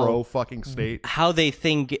so Now, pro fucking state. How they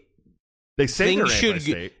think They say they're things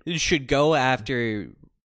anti-state. should go after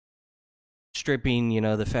stripping,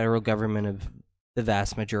 the federal government of the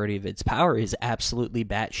vast majority of its power is absolutely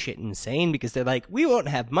batshit insane, because they're like, we won't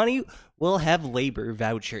have money, we'll have labor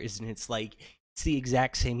vouchers, and it's like, it's the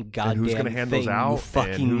exact same goddamn and who's going to hand those thing, out? you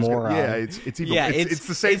fucking and moron. Yeah, it's even. Yeah, it's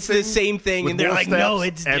the same. It's the same thing, with and they're more like, no,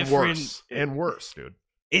 steps it's and different. worse, dude.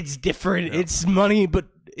 It's different. Yeah. It's money, but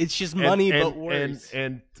it's just money, and, but worse.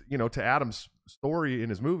 And to Adam's story in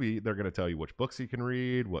his movie, they're going to tell you which books you can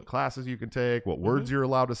read, what classes you can take, what words you're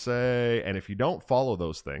allowed to say, and if you don't follow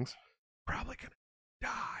those things, you're probably going to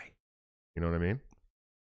die. You know what I mean? And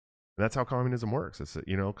that's how communism works. It's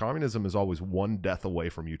communism is always one death away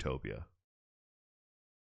from utopia.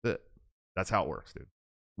 That's how it works, dude.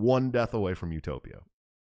 One death away from utopia.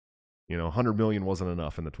 100 million wasn't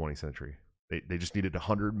enough in the 20th century. They just needed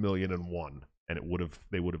 100 million and one, and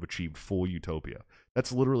they would have achieved full utopia.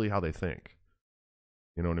 That's literally how they think.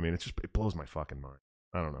 You know what I mean? It blows my fucking mind.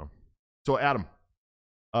 I don't know. So Adam,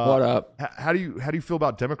 what up? How do you feel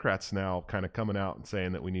about Democrats now kind of coming out and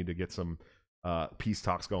saying that we need to get some peace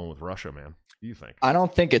talks going with Russia, man? What do you think? I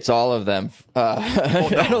don't think it's all of them. No,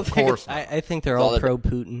 I don't of course not. I think they're It's all all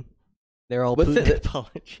pro-Putin. They're all But Putin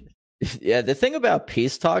apologists. Yeah, the thing about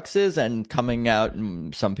peace talks is, and coming out,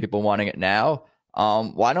 and some people wanting it now.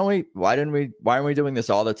 Why aren't we doing this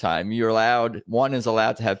all the time? One is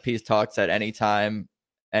allowed to have peace talks at any time,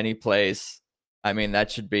 any place. I mean, that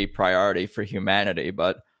should be priority for humanity,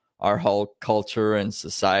 but our whole culture and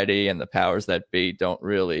society and the powers that be don't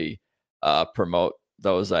really promote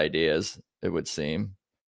those ideas, it would seem.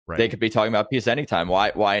 Right. They could be talking about peace anytime.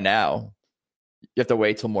 Why now? You have to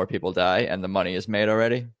wait till more people die and the money is made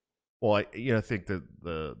already. Well, I think that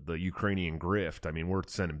the Ukrainian grift. I mean, we're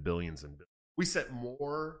sending billions and we sent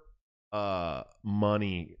more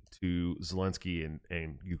money to Zelensky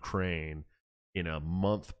and Ukraine in a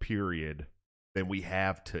month period than we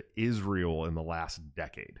have to Israel in the last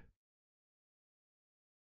decade.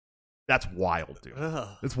 That's wild, dude.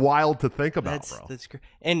 Ugh. It's wild to think about, bro. That's great.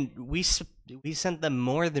 And we sent them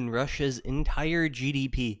more than Russia's entire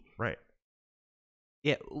GDP. Right.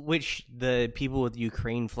 Yeah, which the people with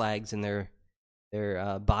Ukraine flags in their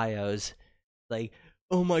bios, like,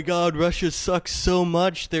 oh my God, Russia sucks so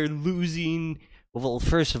much, they're losing. Well,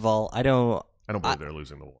 first of all, I don't believe they're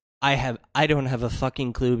losing the war. I don't have a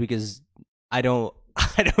fucking clue, because I don't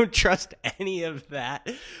trust any of that.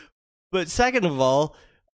 But second of all,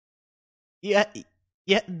 yeah,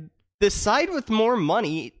 the side with more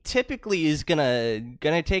money typically is gonna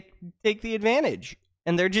take the advantage,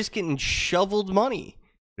 and they're just getting shoveled money.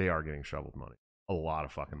 They are getting shoveled money. A lot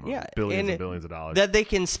of fucking money. Yeah, Billions and billions of dollars. That they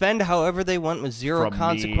can spend however they want with zero From me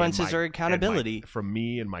consequences and my- or accountability. From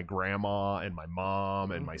me and my grandma and my mom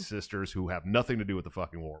and my sisters who have nothing to do with the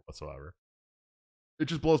fucking war whatsoever. It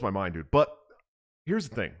just blows my mind, dude. But here's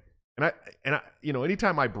the thing. And I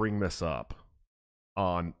anytime I bring this up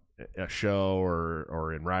on a show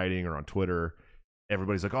or in writing or on Twitter,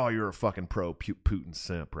 everybody's like, "Oh, you're a fucking pro Putin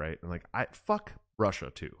simp, right?" And like, I fuck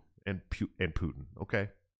Russia too, and Putin, okay?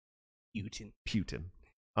 Putin.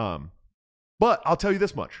 But I'll tell you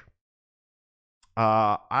this much.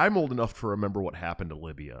 I'm old enough to remember what happened to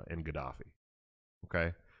Libya and Gaddafi.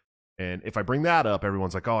 Okay? And if I bring that up,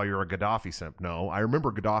 everyone's like, "Oh, you're a Gaddafi simp." No, I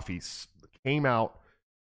remember Gaddafi came out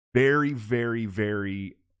very, very,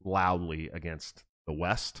 very loudly against the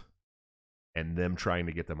West and them trying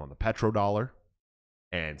to get them on the petrodollar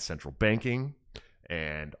and central banking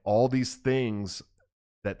and all these things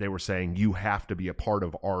that they were saying, you have to be a part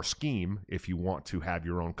of our scheme if you want to have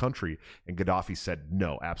your own country. And Gaddafi said,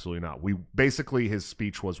 no, absolutely not. Basically, his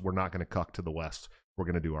speech was, we're not going to cuck to the West. We're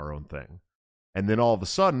going to do our own thing. And then all of a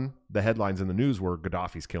sudden, the headlines in the news were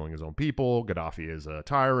Gaddafi's killing his own people. Gaddafi is a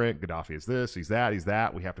tyrant. Gaddafi is this, he's that, he's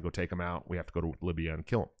that. We have to go take him out. We have to go to Libya and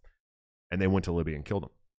kill him. And they went to Libya and killed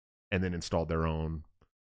him. And then installed their own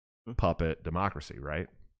puppet democracy, right?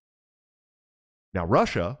 Now,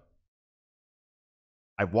 Russia,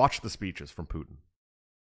 I've watched the speeches from Putin,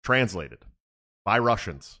 translated by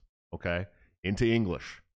Russians, okay, into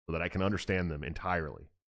English so that I can understand them entirely.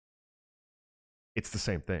 It's the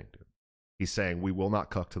same thing, dude. He's saying we will not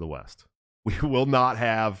cuck to the West. We will not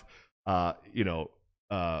have,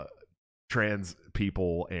 trans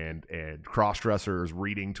people and cross-dressers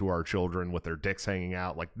reading to our children with their dicks hanging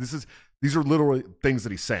out. Like these are literally things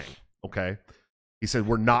that he's saying, okay? He said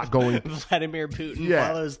we're not going. Vladimir Putin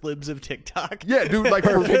follows libs of TikTok. Yeah, dude, like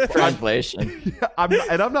Perfect translation. Yeah,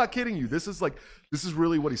 I'm not kidding you. This is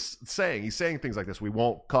really what he's saying. He's saying things like this. We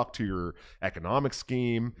won't cuck to your economic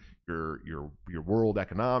scheme, your world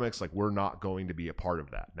economics. Like, we're not going to be a part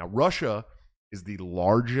of that. Now, Russia is the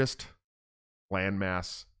largest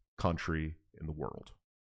landmass country in the world,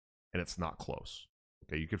 and it's not close.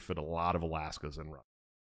 Okay, you could fit a lot of Alaskas in Russia.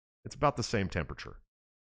 It's about the same temperature.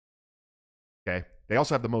 Okay, they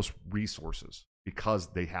also have the most resources because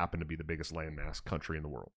they happen to be the biggest landmass country in the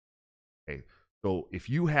world. Okay, so if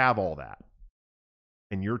you have all that,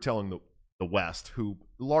 and you're telling the West, who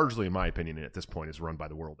largely, in my opinion, at this point, is run by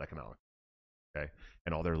the World Economic, okay,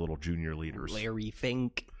 and all their little junior leaders, Larry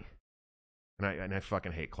Fink, and I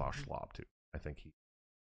fucking hate Klaus Schwab too. I think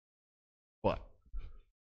but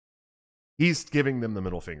he's giving them the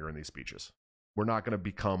middle finger in these speeches. We're not going to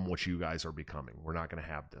become what you guys are becoming. We're not going to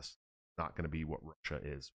have this. It's not going to be what Russia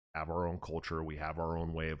is. We have our own culture. We have our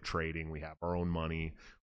own way of trading. We have our own money.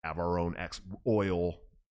 We have our own oil.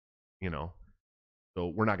 So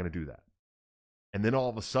we're not going to do that. And then all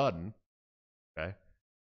of a sudden, okay,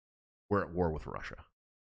 we're at war with Russia.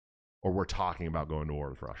 Or we're talking about going to war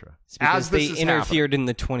with Russia. It's because they interfered in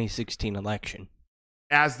the 2016 election.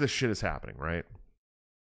 As this shit is happening, right?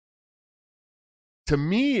 To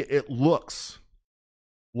me, it looks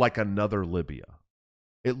like another Libya.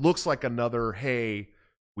 It looks like another, hey,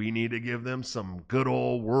 we need to give them some good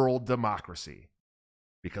old world democracy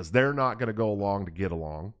because they're not going to go along to get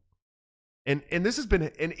along. And this has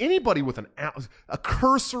been, and anybody with a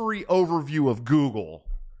cursory overview of Google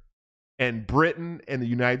and Britain and the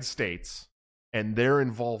United States and their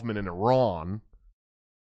involvement in Iran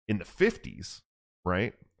in the 50s,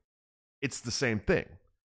 right? It's the same thing.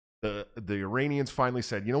 The Iranians finally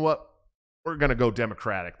said, you know what? We're going to go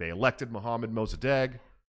democratic. They elected Mohammad Mossadegh.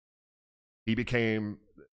 He became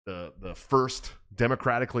the first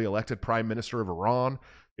democratically elected prime minister of Iran.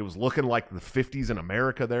 It was looking like the 50s in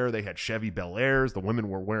America there. They had Chevy Bel Airs. The women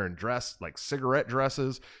were wearing cigarette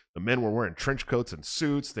dresses. The men were wearing trench coats and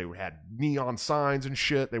suits. They had neon signs and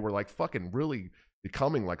shit. They were like fucking really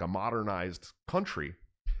becoming like a modernized country.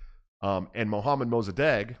 And Mohammad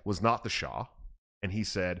Mossadegh was not the Shah. And he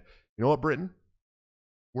said, you know what, Britain?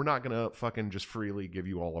 We're not going to fucking just freely give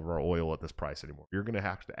you all of our oil at this price anymore. You're going to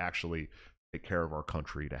have to actually take care of our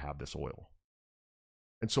country to have this oil.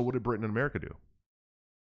 And so what did Britain and America do?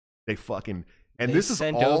 They fucking... And they this is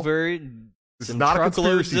sent all... over this some is not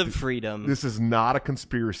truckloads a conspiracy of freedom. This is not a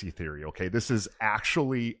conspiracy theory, okay? This is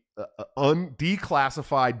actually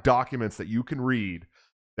declassified documents that you can read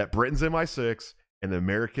that Britain's MI6 and the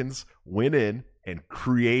Americans went in and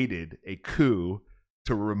created a coup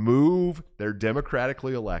to remove their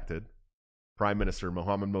democratically elected Prime Minister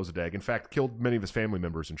Mohammad Mossadegh. In fact, killed many of his family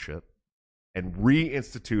members and shit, and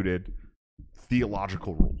reinstituted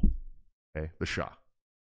theological rule, okay, the Shah,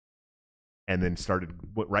 and then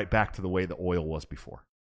went right back to the way the oil was before.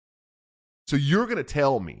 So you're going to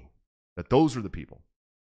tell me that those are the people,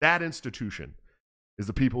 that institution is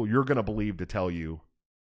the people you're going to believe to tell you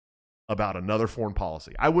about another foreign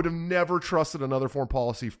policy. I would have never trusted another foreign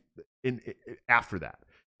policy after that.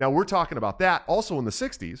 Now, we're talking about that. Also in the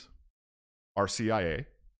 60s, our CIA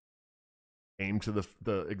aimed to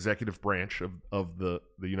the executive branch of the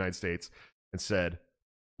United States and said,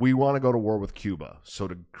 we want to go to war with Cuba. So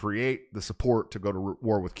to create the support to go to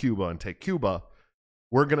war with Cuba and take Cuba,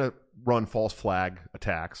 we're going to run false flag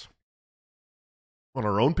attacks on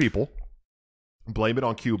our own people, blame it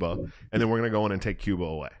on Cuba, and then we're going to go in and take Cuba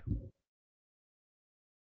away.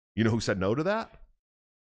 You know who said no to that?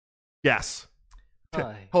 Yes.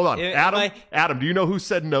 Hold on. Adam, do you know who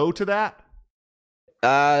said no to that?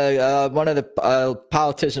 One of the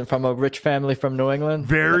politicians from a rich family from New England.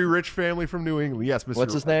 Very rich family from New England. Yes, Mr.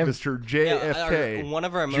 What's his name? Mr. JFK. One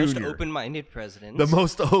of our most open-minded presidents. The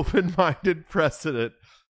most open-minded president.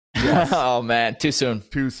 Yes. Oh, man. Too soon.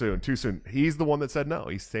 Too soon. He's the one that said no.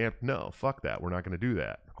 He said, no, fuck that. We're not going to do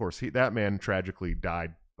that. Of course, that man tragically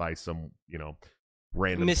died by some,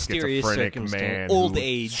 random mysterious schizophrenic man old who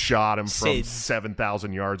age shot him from SIDS.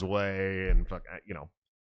 7,000 yards away and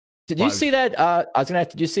Did you see that?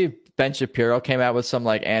 Did you see Ben Shapiro came out with some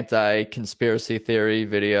like anti-conspiracy theory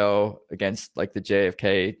video against like the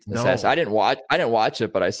JFK assassin? I didn't watch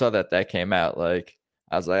it, but I saw that came out. Like,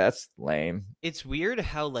 I was like, that's lame. It's weird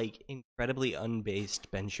how like incredibly unbased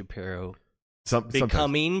Ben Shapiro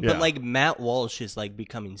becoming, but like Matt Walsh is like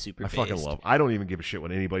becoming super. I don't even give a shit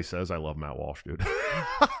what anybody says. I love Matt Walsh, dude.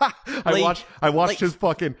 I watched his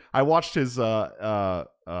what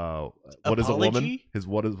is a woman?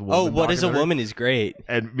 What is a woman is great.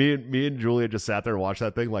 And me and Julia just sat there and watched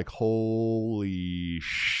that thing like, holy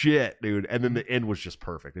shit, dude. And then the end was just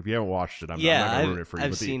perfect. If you haven't watched it, I'm not gonna ruin it for you.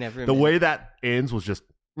 I've seen every the way that ends was just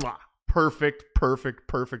perfect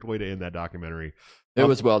way to end that documentary. It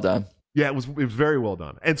was well done. Yeah, it was very well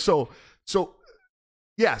done. And so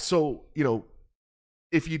if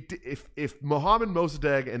Mohammad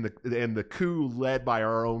Mossadegh and the coup led by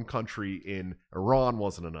our own country in Iran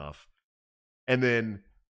wasn't enough, and then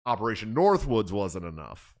Operation Northwoods wasn't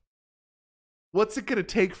enough, what's it going to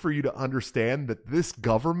take for you to understand that this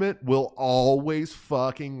government will always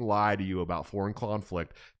fucking lie to you about foreign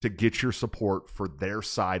conflict to get your support for their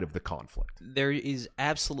side of the conflict? There is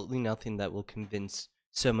absolutely nothing that will convince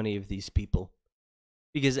so many of these people.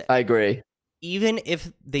 Because I agree. Even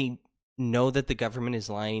if they know that the government is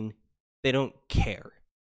lying, they don't care.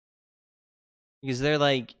 Because they're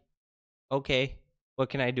like, okay, what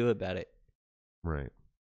can I do about it? Right.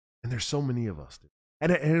 And there's so many of us, dude.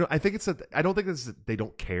 And I think it's that I don't think it's that they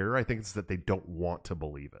don't care. I think it's that they don't want to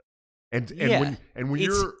believe it. And when it's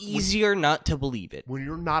you're easier not to believe it. When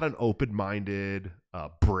you're not an open-minded,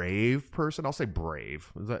 brave person, I'll say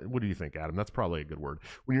brave. What do you think, Adam? That's probably a good word.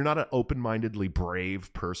 When you're not an open-mindedly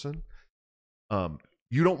brave person,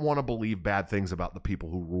 you don't want to believe bad things about the people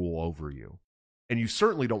who rule over you, and you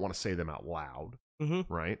certainly don't want to say them out loud,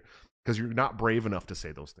 right? Because you're not brave enough to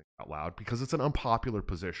say those things out loud because it's an unpopular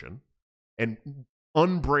position, and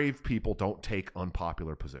unbrave people don't take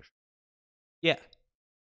unpopular positions. Yeah.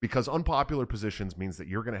 Because unpopular positions means that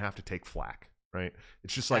you're going to have to take flack, right?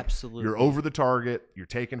 It's just like Absolutely. You're over the target, you're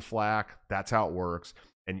taking flack, that's how it works,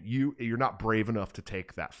 and you're not brave enough to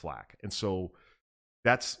take that flack. And so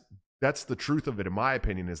that's the truth of it, in my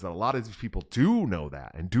opinion, is that a lot of these people do know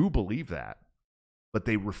that and do believe that, but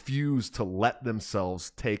they refuse to let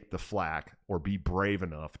themselves take the flack or be brave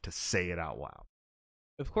enough to say it out loud.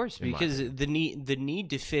 Of course, because the need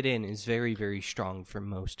to fit in is very, very strong for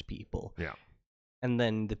most people. Yeah. And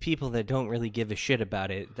then the people that don't really give a shit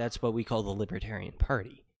about it, that's what we call the Libertarian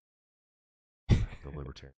Party. The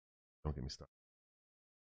Libertarian. Don't get me started.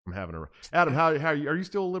 I'm having a... Adam, how are you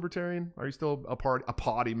still a Libertarian? Are you still a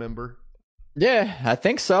party member? Yeah, I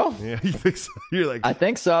think so. Yeah, you think so? You're like... I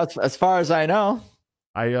think so, as far as I know.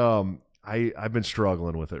 I've been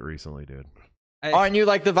struggling with it recently, dude. Aren't you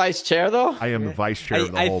like the vice chair though? I am the vice chair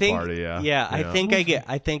of the whole party. Yeah. I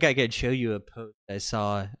think I could show you a post I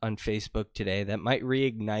saw on Facebook today that might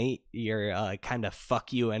reignite your kind of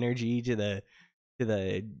fuck you energy to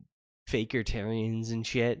the fakertarians and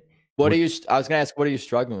shit. I was gonna ask, what are you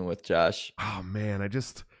struggling with, Josh? Oh man, I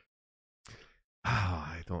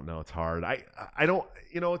don't know. It's hard. I don't.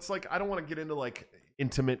 It's like I don't want to get into like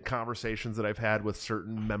intimate conversations that I've had with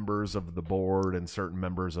certain members of the board and certain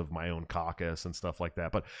members of my own caucus and stuff like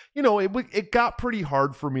that. But, it got pretty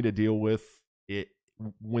hard for me to deal with it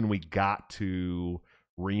when we got to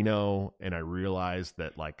Reno, and I realized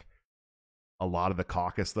that like a lot of the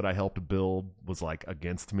caucus that I helped build was like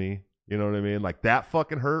against me. You know what I mean? Like that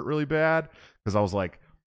fucking hurt really bad because I was like,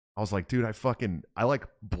 dude, I like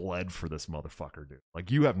bled for this motherfucker, dude.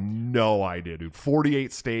 Like, you have no idea, dude.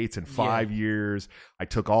 48 states in 5 years. I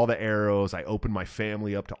took all the arrows. I opened my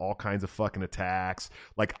family up to all kinds of fucking attacks.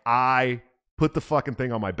 Like, I put the fucking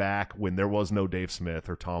thing on my back when there was no Dave Smith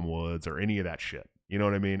or Tom Woods or any of that shit. You know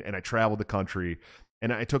what I mean? And I traveled the country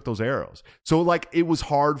and I took those arrows. So, like, it was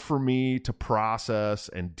hard for me to process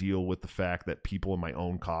and deal with the fact that people in my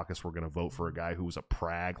own caucus were going to vote for a guy who was a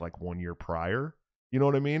prag like 1 year prior. You know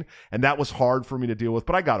what I mean? And that was hard for me to deal with,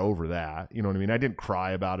 but I got over that. You know what I mean? I didn't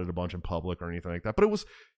cry about it a bunch in public or anything like that, but it was...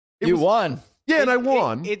 You won. Yeah, and I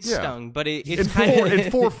won. It stung, but it's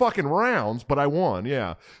in four fucking rounds, but I won.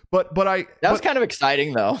 Yeah, but that was kind of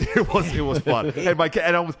exciting though. It was fun.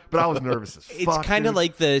 I was nervous as fuck. It's kind of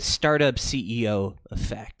like the startup CEO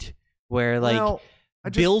effect, where like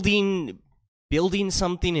building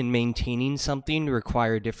something and maintaining something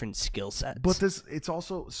require different skill sets. But it's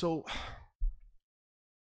also so.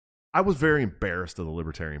 I was very embarrassed of the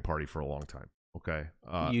Libertarian Party for a long time. Okay,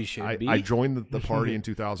 you should be. I joined the party in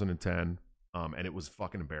 2010, and it was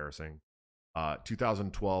fucking embarrassing.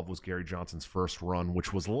 2012 was Gary Johnson's first run,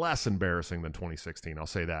 which was less embarrassing than 2016. I'll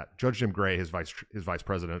say that. Judge Jim Gray, his vice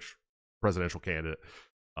presidential candidate,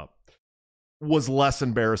 was less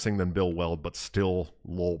embarrassing than Bill Weld, but still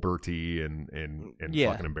Lolberty and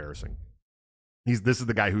fucking embarrassing. This is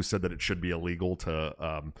the guy who said that it should be illegal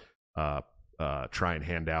to try and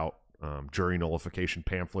hand out jury nullification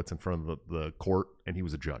pamphlets in front of the court, and he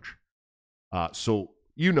was a judge. So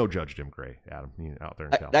Judge Jim Gray, Adam, out there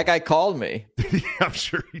in California. That guy called me. I'm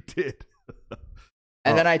sure he did.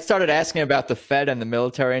 And then I started asking about the Fed and the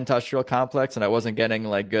military-industrial complex, and I wasn't getting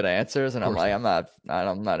like good answers. And I'm like,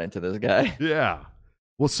 I'm not into this guy. Yeah.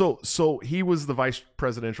 Well, so he was the vice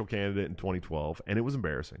presidential candidate in 2012, and it was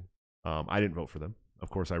embarrassing. I didn't vote for them. Of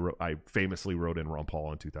course, I famously wrote in Ron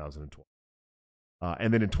Paul in 2012.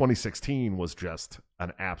 And then in 2016 was just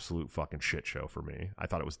an absolute fucking shit show for me. I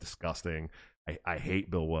thought it was disgusting. I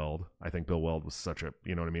hate Bill Weld. I think Bill Weld was such a,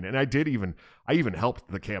 you know what I mean? And I even helped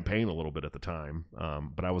the campaign a little bit at the time.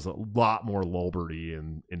 But I was a lot more Lolberty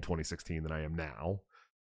in 2016 than I am now.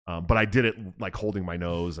 But I did it like holding my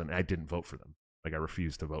nose, and I didn't vote for them. Like I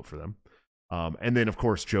refused to vote for them. And then of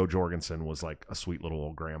course, Joe Jorgensen was like a sweet little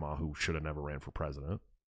old grandma who should have never ran for president.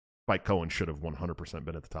 Spike Cohen should have 100%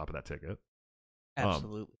 been at the top of that ticket.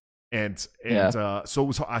 Absolutely.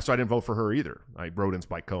 So I didn't vote for her either. I wrote in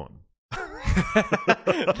Spike Cohen.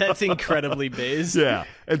 That's incredibly based. Yeah.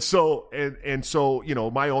 And so you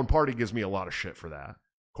know, my own party gives me a lot of shit for that,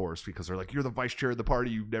 of course, because they're like, you're the vice chair of the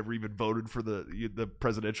party, you've never even voted for the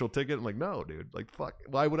presidential ticket. I'm like, no, dude, like, fuck,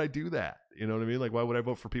 why would I do that? You know what I mean? Like, why would I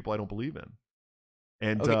vote for people I don't believe in?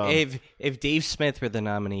 And okay, if Dave Smith were the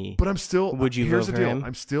nominee, but I'm still, would you here's vote the for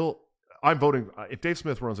deal. him? I'm voting. If Dave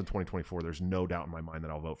Smith runs in 2024, there's no doubt in my mind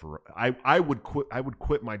that I'll vote for. I would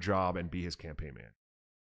quit my job and be his campaign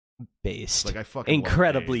man. Based, like I fucking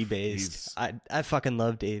incredibly love Dave. based. I fucking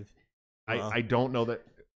love Dave. I don't know that.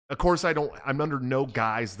 Of course, I don't. I'm under no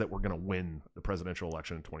guise that we're gonna win the presidential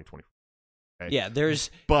election in 2024. Okay? Yeah,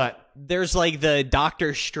 there's like the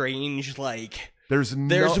Doctor Strange like. There's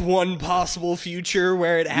one possible future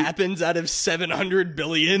where it happens out of 700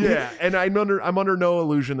 billion. Yeah, and I'm under no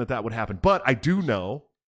illusion that would happen. But I do know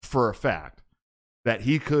for a fact that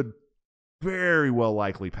he could very well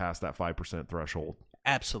likely pass that 5% threshold.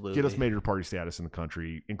 Absolutely. Get us major party status in the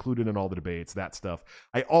country, included in all the debates, that stuff.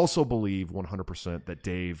 I also believe 100% that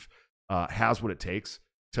Dave has what it takes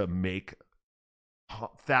to make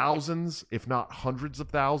thousands, if not hundreds of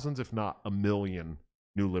thousands, if not a million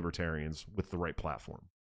new libertarians with the right platform.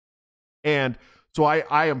 And so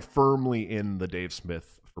I am firmly in the Dave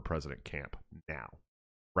Smith for president camp now,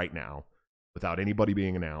 right now, without anybody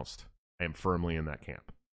being announced. I am firmly in that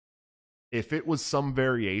camp. If it was some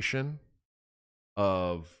variation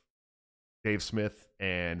of Dave Smith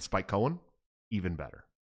and Spike Cohen, even better.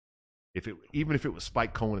 Even if it was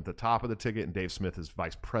Spike Cohen at the top of the ticket and Dave Smith as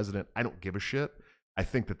vice president, I don't give a shit. I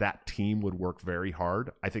think that team would work very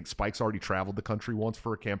hard. I think Spike's already traveled the country once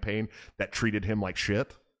for a campaign that treated him like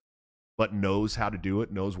shit, but knows how to do it,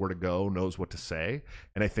 knows where to go, knows what to say.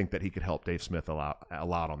 And I think that he could help Dave Smith a lot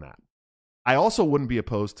on that. I also wouldn't be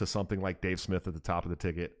opposed to something like Dave Smith at the top of the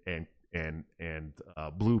ticket and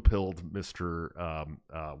blue-pilled Mr.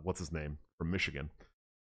 What's his name from Michigan?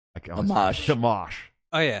 Amash.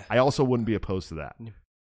 Oh, yeah. I also wouldn't be opposed to that.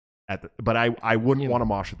 But I wouldn't want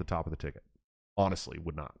Amash at the top of the ticket. Honestly,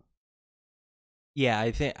 would not. Yeah,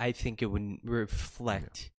 I think it would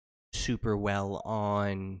reflect super well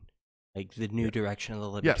on like the new direction of the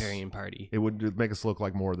Libertarian Party. It would make us look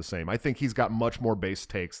like more of the same. I think he's got much more base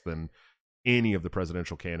takes than any of the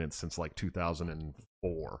presidential candidates since like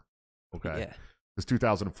 2004. Okay, yeah. Because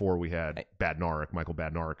 2004 we had Michael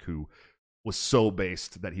Badnarik, who was so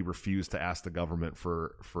based that he refused to ask the government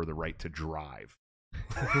for the right to drive.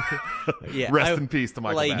 Yeah, rest in peace to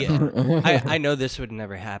Michael Badnarik. I know this would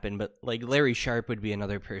never happen, but like Larry Sharpe would be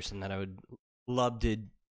another person that I would love to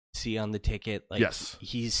see on the ticket. Like, yes,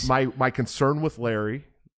 he's my concern with Larry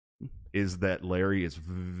is that Larry is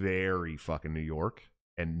very fucking New York,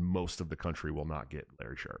 and most of the country will not get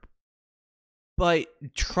Larry Sharpe. But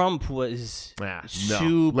Trump was super.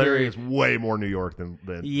 Larry is way more New York than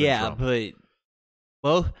Trump.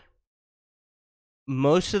 But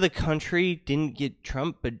most of the country didn't get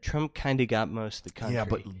Trump, but Trump kind of got most of the country. Yeah,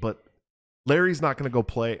 but Larry's not going to go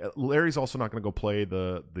play. Larry's also not going to go play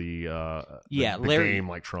the game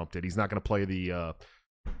like Trump did. He's not going to play the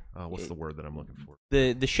what's the word that I'm looking for?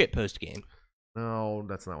 The shitpost game. No,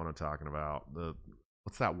 that's not what I'm talking about.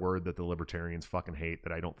 What's that word that the libertarians fucking hate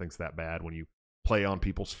that I don't think's that bad when you play on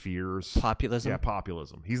people's fears? Populism. Yeah,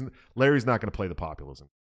 populism. Larry's not going to play the populism.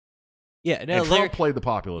 Yeah, no, and Trump played the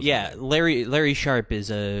populism. Yeah, Larry Sharpe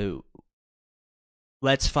is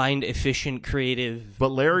let's find efficient, creative,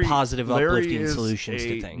 positive, uplifting solutions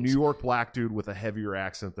to things. New York black dude with a heavier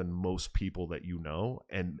accent than most people that you know,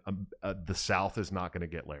 and the South is not going to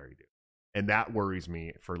get Larry, dude. And that worries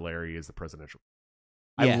me for Larry as the presidential.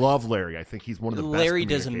 Yeah. I love Larry. I think he's one of the best. Larry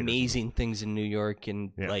does amazing things in New York,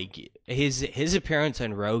 and like his appearance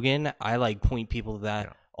on Rogan, I like point people to that.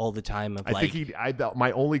 Yeah. All the time.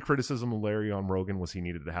 My only criticism of Larry on Rogan was he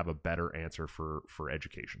needed to have a better answer for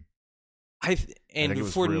education. For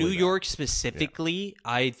really New York specifically,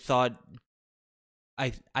 I thought,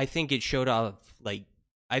 I think it showed off. Like,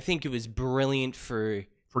 I think it was brilliant for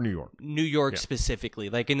New York specifically.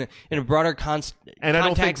 Like in a broader context, and I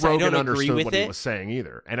don't think Rogan understood what he was saying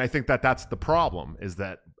either. And I think that's the problem, is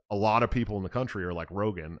that a lot of people in the country are like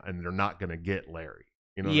Rogan, and they're not going to get Larry.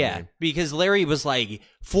 You know what I mean? Because Larry was like,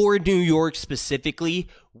 for New York specifically,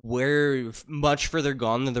 we're much further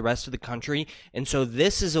gone than the rest of the country. And so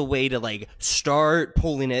this is a way to like start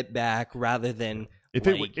pulling it back rather than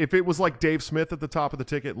if it was like Dave Smith at the top of the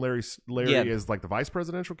ticket and Larry is like the vice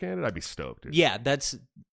presidential candidate, I'd be stoked. Dude. Yeah, that's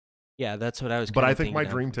what I was. But I think my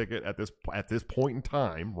dream ticket at this point in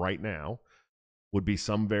time, right now, would be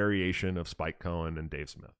some variation of Spike Cohen and Dave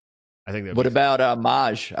Smith. I think. What about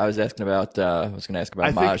Maj? I was going to ask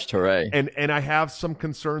about Maj Toure. And I have some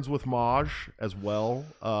concerns with Maj as well.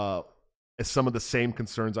 As some of the same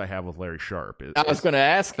concerns I have with Larry Sharpe. I was going to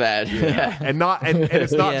ask that. Yeah. and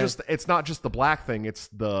it's not just the black thing, it's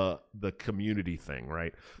the community thing,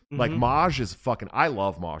 right? Like Maj is I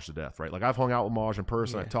love Maj to death, right? Like I've hung out with Maj in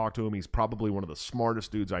person, I've talked to him, he's probably one of the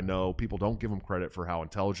smartest dudes I know. People don't give him credit for how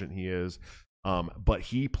intelligent he is. But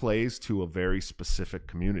he plays to a very specific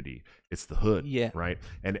community. It's the hood, right?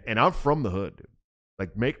 And I'm from the hood, dude.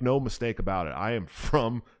 Like, make no mistake about it. I am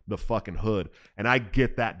from the fucking hood, and I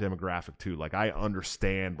get that demographic too. Like, I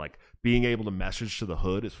understand, like, being able to message to the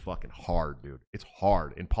hood is fucking hard, dude. It's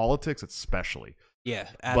hard. In politics, especially. Yeah,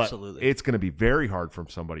 absolutely. But it's going to be very hard from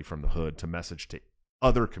somebody from the hood to message to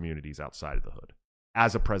other communities outside of the hood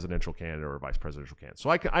as a presidential candidate or a vice presidential candidate. So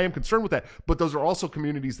I am concerned with that, but those are also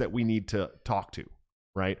communities that we need to talk to,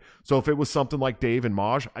 right? So if it was something like Dave and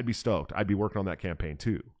Maj, I'd be stoked. I'd be working on that campaign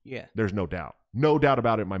too. Yeah. There's no doubt. No doubt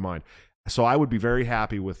about it in my mind. So I would be very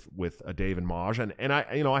happy with a Dave and Maj. And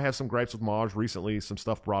I have some gripes with Maj recently, some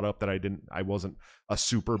stuff brought up that I wasn't a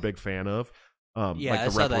super big fan of. Like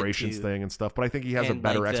the reparations thing and stuff, but I think he has a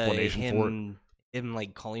better explanation for it. Him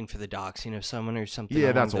like calling for the doxing of someone or something.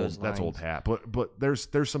 Yeah, that's old. That's old hat. But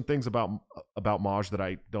there's some things about Maj that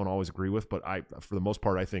I don't always agree with. But for the most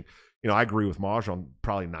part, I think I agree with Maj on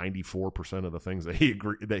probably 94% of the things that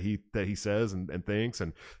he says and thinks.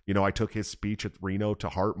 And I took his speech at Reno to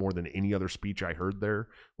heart more than any other speech I heard there,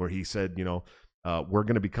 where he said, we're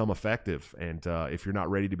going to become effective, and if you're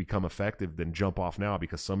not ready to become effective, then jump off now,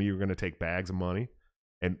 because some of you are going to take bags of money,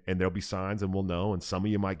 and there'll be signs, and we'll know, and some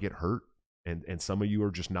of you might get hurt. And some of you are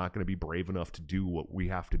just not going to be brave enough to do what we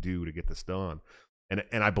have to do to get this done.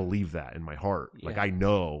 And I believe that in my heart. Yeah. Like, I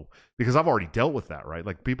know, because I've already dealt with that, right?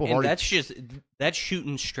 Like, people have already... That's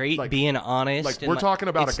shooting straight, like, being honest. Like, we're talking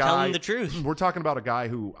about a guy... telling the truth. We're talking about a guy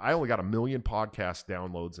who... I only got 1 million podcast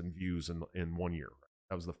downloads and views in 1 year.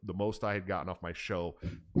 That was the most I had gotten off my show.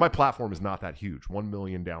 My platform is not that huge. 1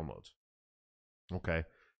 million downloads. Okay?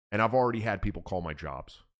 And I've already had people call my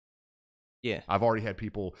jobs. Yeah. I've already had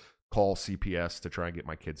people call CPS to try and get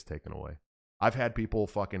my kids taken away. I've had people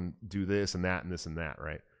fucking do this and that and this and that,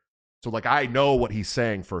 right? So, like, I know what he's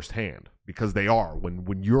saying firsthand, because they are.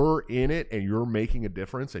 When you're in it and you're making a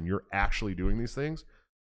difference and you're actually doing these things,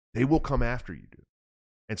 they will come after you, dude.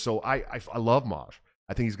 And so I love Maj.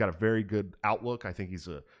 I think he's got a very good outlook. I think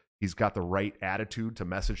he's got the right attitude to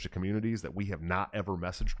message to communities that we have not ever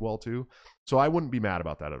messaged well to. So I wouldn't be mad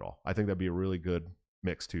about that at all. I think that'd be a really good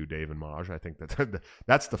mix too, Dave and Maj. I think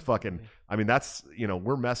that's the fucking... I mean, that's,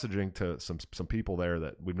 we're messaging to some people there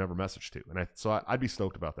that we've never messaged to, and so I'd be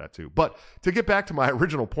stoked about that too. But to get back to my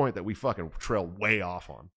original point that we fucking trailed way off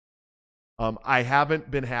on, I haven't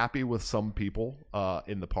been happy with some people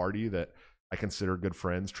in the party that I consider good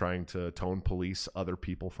friends trying to tone police other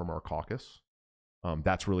people from our caucus.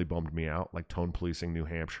 That's really bummed me out, like tone policing New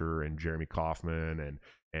Hampshire and Jeremy Kauffman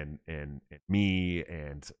and me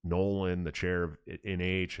and Nolan, the chair of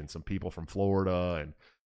NH, and some people from Florida. And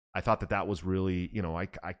I thought that was really,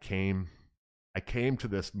 I came to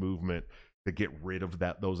this movement to get rid of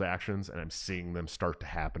those actions, and I'm seeing them start to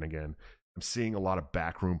happen again. I'm seeing a lot of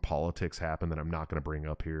backroom politics happen that I'm not going to bring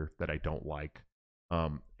up here, that I don't like.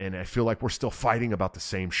 And I feel like we're still fighting about the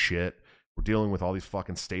same shit. We're dealing with all these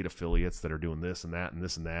fucking state affiliates that are doing this and that and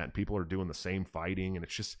this and that, and people are doing the same fighting, and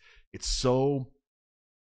it's so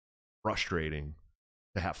frustrating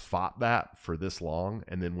to have fought that for this long,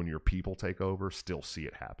 and then when your people take over, still see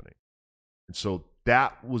it happening. And so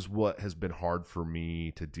that was what has been hard for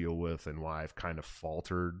me to deal with, and why I've kind of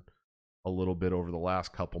faltered a little bit over the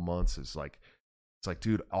last couple months. It's like,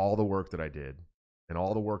 dude, all the work that I did and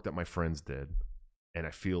all the work that my friends did, and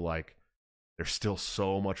I feel like there's still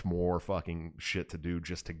so much more fucking shit to do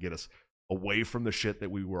just to get us away from the shit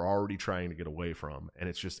that we were already trying to get away from. And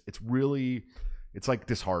it's like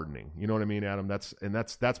disheartening. You know what I mean, Adam? That's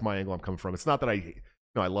my angle I'm coming from. It's not that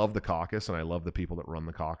I love the caucus, and I love the people that run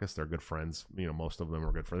the caucus. They're good friends. Most of them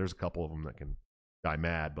are good friends. There's a couple of them that can die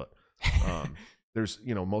mad, but there's,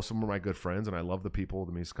 most of them are my good friends, and I love the people of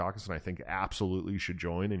the Mises Caucus, and I think absolutely you should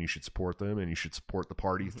join, and you should support them, and you should support the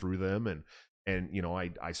party through them. And And, you know,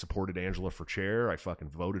 I supported Angela for chair. I fucking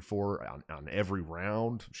voted for her on every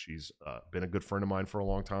round. She's been a good friend of mine for a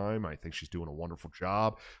long time. I think she's doing a wonderful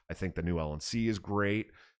job. I think the new LNC is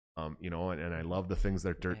great. You know, and I love the things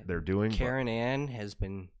that they're doing. Karen Ann has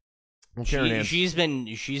been... Well, Karen Ann, she's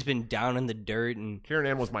been down in the dirt, and Karen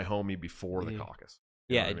Ann was my homie before the caucus.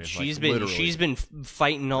 You know what I mean? she's Like, been literally. she's been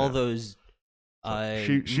fighting all those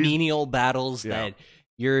she's- menial battles Yeah. that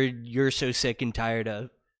you're so sick and tired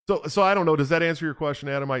of. So I don't know. Does that answer your question,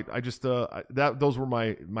 Adam? I just those were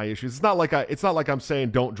my issues. It's not like I'm saying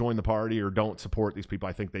don't join the party or don't support these people.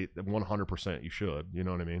 I think they 100% you should. You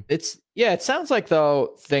know what I mean? It sounds like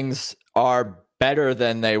though things are better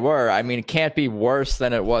than they were. I mean, it can't be worse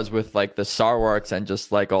than it was with like the Sarwarks and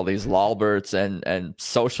just like all these Lalberts and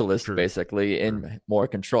socialists basically in more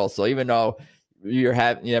control. So even though you're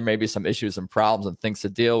having maybe some issues and problems and things to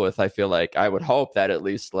deal with, I feel like I would hope that at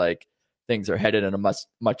least like things are headed in a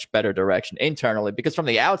much better direction internally, because from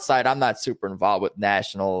the outside, I'm not super involved with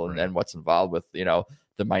national and what's involved with, you know,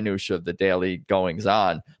 the minutia of the daily goings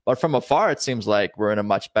on. But from afar, it seems like we're in a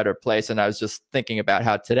much better place. And I was just thinking about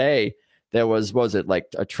how today there was it like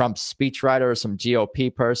a Trump speechwriter or some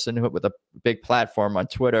GOP person who, with a big platform on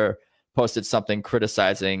Twitter, posted something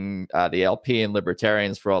criticizing the LP and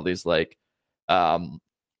libertarians for all these like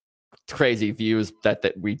crazy views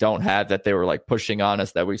that we don't have, that they were like pushing on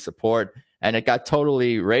us, that we support. And it got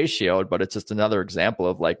totally ratioed, but it's just another example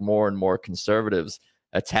of like more and more conservatives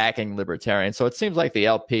attacking libertarians. So it seems like the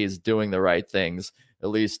LP is doing the right things, at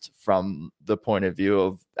least from the point of view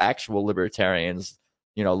of actual libertarians,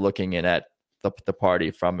 you know, looking in at the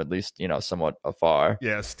party from at least, you know, somewhat afar.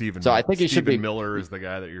 Yeah, Stephen. So I think he should be. Miller is the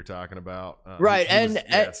guy that you're talking about, right? He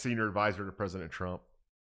was, senior advisor to President Trump.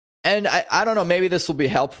 And I don't know, maybe this will be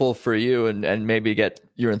helpful for you and maybe get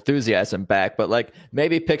your enthusiasm back, but like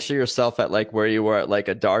maybe picture yourself at like where you were at like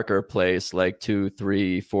a darker place like 2,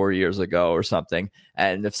 3, 4 years ago or something.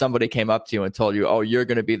 And if somebody came up to you and told you, oh, you're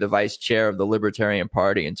going to be the vice chair of the Libertarian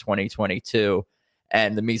Party in 2022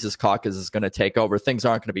 and the Mises Caucus is going to take over, things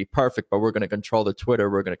aren't going to be perfect, but we're going to control the Twitter,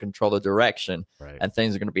 we're going to control the direction, and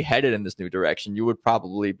things are going to be headed in this new direction, you would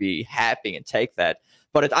probably be happy and take that.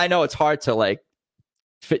 But I know it's hard to like,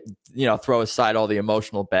 throw aside all the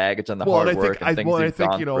emotional baggage and the hard work and things you've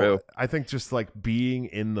gone through. I think just like being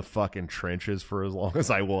in the fucking trenches for as long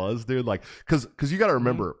as I was, dude, like, cause you got to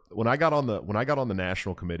remember when I got on the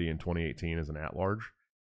national committee in 2018 as an at-large,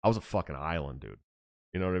 I was a fucking island, dude.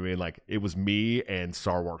 You know what I mean? Like it was me and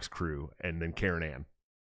Sarwark's crew and then Karen Ann.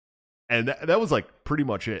 And that was like pretty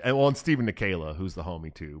much it. And Stephen Nikela, who's the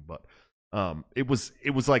homie too, but it was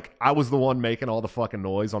like I was the one making all the fucking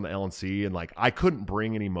noise on the LNC, and like I couldn't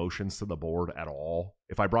bring any motions to the board at all.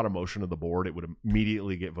 If I brought a motion to the board, it would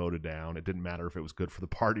immediately get voted down. It didn't matter if it was good for the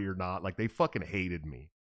party or not. Like they fucking hated me.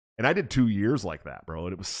 And I did 2 years like that, bro,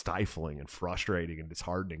 and it was stifling and frustrating and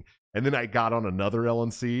disheartening. And then I got on another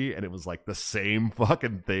LNC and it was like the same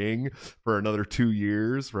fucking thing for another 2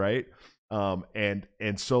 years, right? And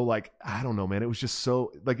so like, I don't know, man, it was just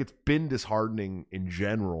so like, it's been disheartening in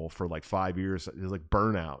general for like 5 years. It's like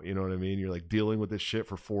burnout, you know what I mean? You're like dealing with this shit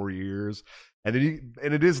for 4 years. And then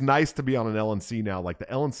and it is nice to be on an LNC now. Like the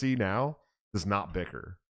LNC now does not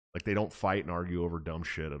bicker. Like they don't fight and argue over dumb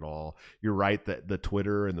shit at all. You're right that the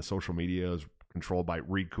Twitter and the social media is controlled by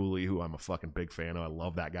Reed Cooley, who I'm a fucking big fan of. I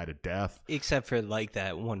love that guy to death. Except for like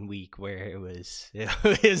that 1 week where it was the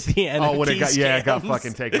NFT. Oh, when it scams. got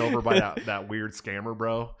fucking taken over by that weird scammer,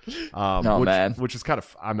 bro. Man. Which is kind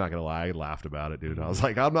of, I'm not gonna lie, I laughed about it, dude. I was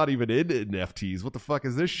like, I'm not even into NFTs. What the fuck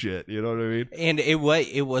is this shit? You know what I mean? And it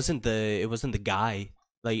wasn't the guy.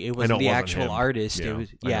 Like it wasn't the actual artist.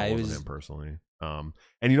 Yeah, it was him personally.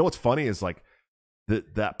 And you know what's funny is like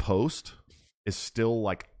that post is still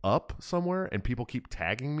like up somewhere and people keep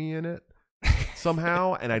tagging me in it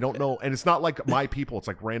somehow. And I don't know. And it's not like my people, it's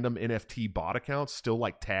like random NFT bot accounts still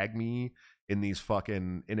like tag me in these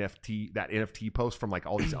fucking NFT posts from like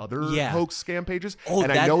all these other hoax scam pages.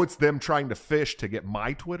 And I know it's them trying to fish to get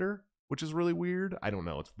my Twitter, which is really weird. I don't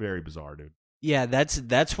know. It's very bizarre, dude. Yeah,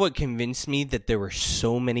 that's what convinced me that there were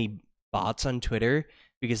so many bots on Twitter,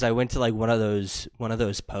 because I went to like one of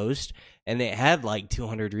those posts and they had like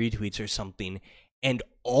 200 retweets or something, and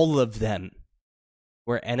all of them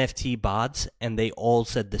were NFT bots, and they all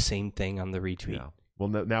said the same thing on the retweet. Yeah. Well,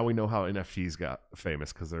 now we know how NFTs got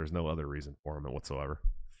famous, because there's no other reason for them whatsoever.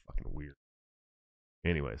 Fucking weird.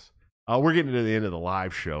 Anyways, we're getting to the end of the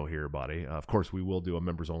live show here, buddy. Of course, we will do a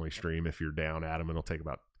members only stream if you're down, Adam.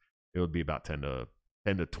 It would be about 10 to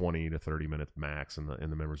 20 to 30 minutes max in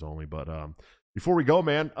the members only. But before we go,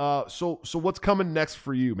 man, so what's coming next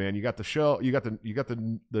for you, man? You got the show, you got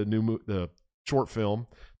the short film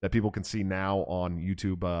that people can see now on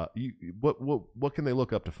YouTube. What can they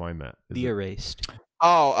look up to find that? The Erased.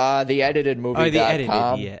 Oh, the edited movie. Oh, the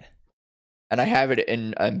edited, yeah. And I have it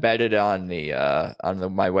embedded on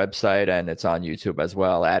my website, and it's on YouTube as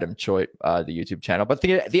well. Adam Choit, the YouTube channel. But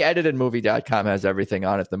the editedmovie.com has everything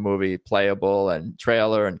on it: the movie playable and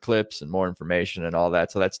trailer and clips and more information and all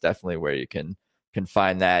that. So that's definitely where you can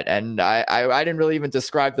find that. And I didn't really even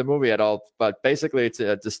describe the movie at all, but basically it's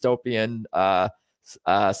a dystopian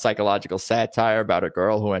psychological satire about a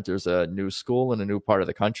girl who enters a new school in a new part of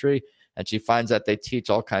the country. And she finds that they teach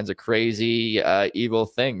all kinds of crazy, evil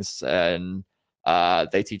things. And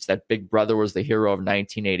they teach that Big Brother was the hero of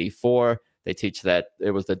 1984. They teach that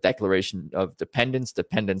it was the Declaration of dependence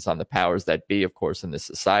on the powers that be, of course, in this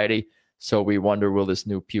society. So we wonder, will this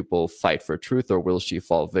new pupil fight for truth, or will she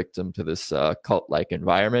fall victim to this cult-like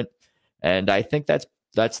environment? And I think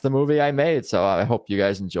that's the movie I made. So I hope you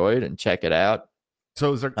guys enjoy it and check it out.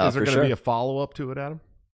 So is there going to be a follow-up to it, Adam?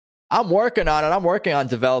 I'm working on it. I'm working on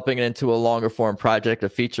developing it into a longer form project, a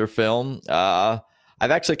feature film. I've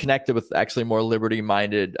actually connected with more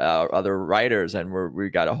liberty-minded other writers, and we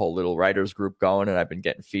got a whole little writers group going, and I've been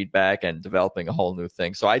getting feedback and developing a whole new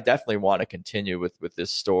thing. So I definitely want to continue with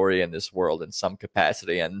this story and this world in some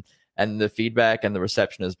capacity. And the feedback and the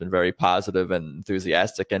reception has been very positive and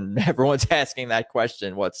enthusiastic, and everyone's asking that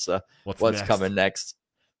question: what's next? Coming next?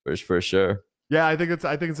 For sure. Yeah, I think it's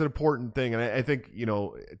an important thing, and I think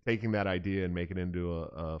taking that idea and making it into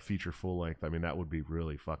a feature full length. I mean, that would be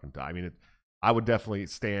really fucking. I would definitely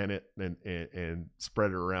stand it and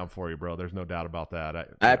spread it around for you, bro. There's no doubt about that.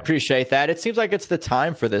 I appreciate that. It seems like it's the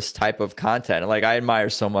time for this type of content. Like I admire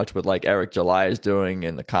so much what like Eric July is doing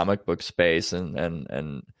in the comic book space,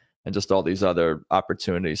 and just all these other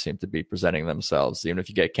opportunities seem to be presenting themselves. Even if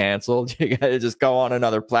you get canceled, you got to just go on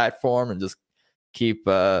another platform and just keep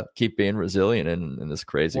being resilient in this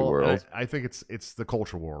crazy world. I think it's the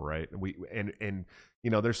culture war, right?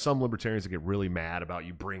 There's some libertarians that get really mad about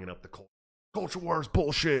you bringing up the culture war is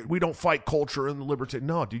bullshit. We don't fight culture in the libertarian.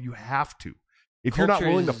 No, dude, you have to. If you're not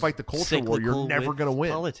willing to fight the culture war, you're never going to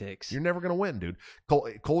win. Politics. You're never going to win, dude.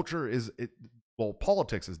 Culture is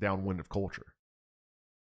politics is downwind of culture.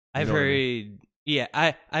 I've heard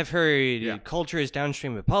culture is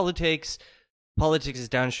downstream of politics. Politics is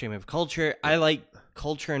downstream of culture. I like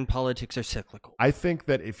culture and politics are cyclical. I think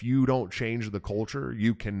that if you don't change the culture,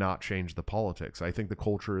 you cannot change the politics. I think the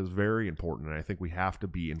culture is very important, and I think we have to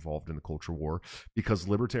be involved in the culture war because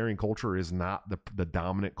libertarian culture is not the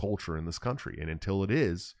dominant culture in this country. And until it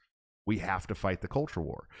is, we have to fight the culture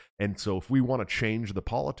war. And so if we want to change the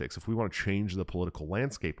politics, if we want to change the political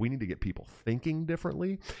landscape, we need to get people thinking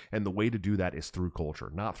differently. And the way to do that is through culture,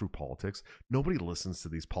 not through politics. Nobody listens to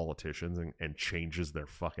these politicians and changes their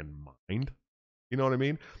fucking mind. You know what I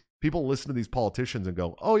mean? People listen to these politicians and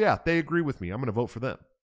go, oh yeah, they agree with me. I'm going to vote for them.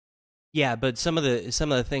 Yeah, but some of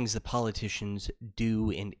the things the politicians do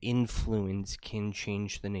and influence can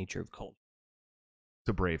change the nature of culture.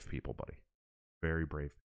 To brave people, buddy. Very brave.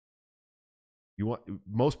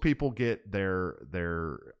 Most people get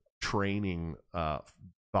their training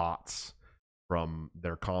thoughts from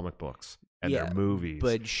their comic books and their movies,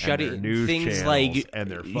 but shutting and their news things like and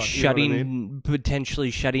their potentially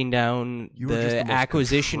shutting down the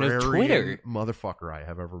acquisition of Twitter. Motherfucker I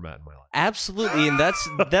have ever met in my life. Absolutely, and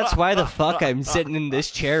that's why the fuck I'm sitting in this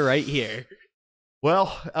chair right here.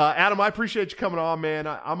 Well, Adam, I appreciate you coming on, man.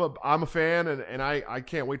 I'm a fan, and I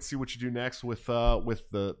can't wait to see what you do next with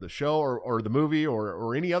the show or the movie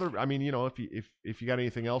or any other. I mean, if you got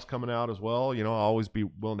anything else coming out as well, I'll always be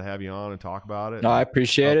willing to have you on and talk about it. No, I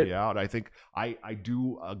appreciate it. Out. I think I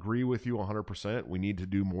do agree with you 100%. We need to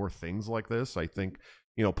do more things like this. I think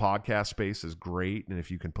podcast space is great, and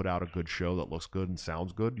if you can put out a good show that looks good and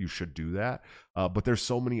sounds good, you should do that. But there's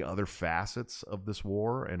so many other facets of this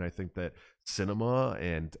war, and I think that cinema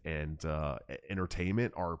and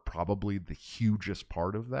entertainment are probably the hugest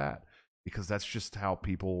part of that, because that's just how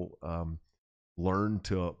people learn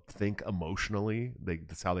to think emotionally.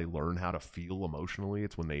 That's how they learn how to feel emotionally.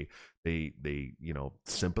 It's when they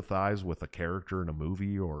sympathize with a character in a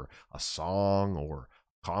movie or a song or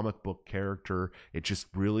comic book character. It just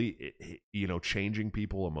really changing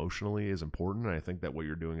people emotionally is important, and I think that what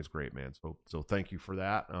you're doing is great, man. So thank you for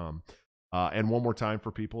that. And one more time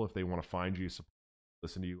for people, if they want to find you,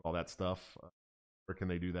 listen to you, all that stuff, where can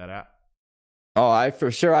they do that at? Oh, I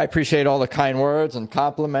appreciate all the kind words and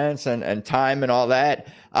compliments and time and all that.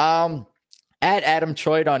 At Adam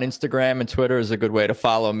Choit on Instagram and Twitter is a good way to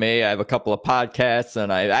follow me. I have a couple of podcasts,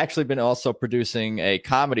 and I've actually been also producing a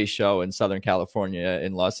comedy show in Southern California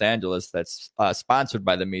in Los Angeles that's sponsored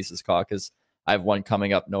by the Mises Caucus. I have one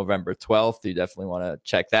coming up November 12th. You definitely want to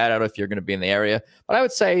check that out if you're going to be in the area. But I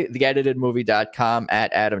would say theeditedmovie.com,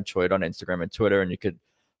 at Adam Choid on Instagram and Twitter, and you could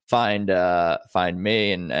find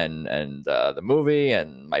me and the movie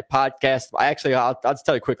and my podcast. I'll just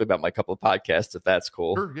tell you quickly about my couple of podcasts if that's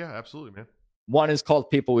cool. Sure, yeah, absolutely, man. One is called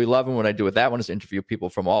People We Love, and what I do with that one is interview people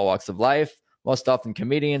from all walks of life, most often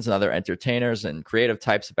comedians and other entertainers and creative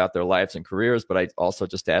types about their lives and careers. But I also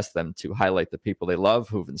just ask them to highlight the people they love,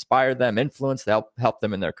 who've inspired them, influenced, help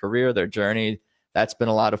them in their career, their journey. That's been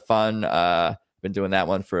a lot of fun. Been doing that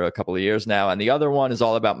one for a couple of years now. And the other one is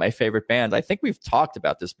all about my favorite bands. I think we've talked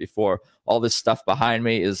about this before. All this stuff behind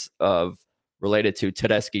me is related to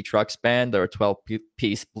Tedeschi Trucks Band. They're a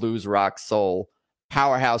 12-piece blues, rock, soul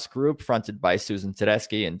powerhouse group fronted by Susan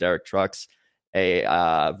Tedeschi and Derek Trucks,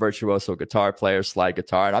 a virtuoso guitar player, slide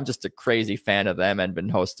guitar. And I'm just a crazy fan of them and been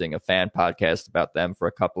hosting a fan podcast about them for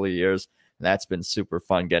a couple of years. And that's been super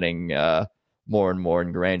fun getting more and more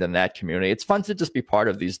ingrained in that community. It's fun to just be part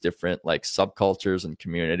of these different like subcultures and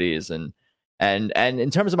communities. And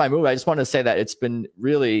in terms of my movie, I just want to say that it's been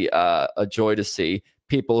really a joy to see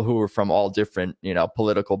people who are from all different,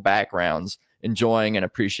 political backgrounds enjoying and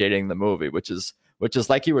appreciating the movie, which is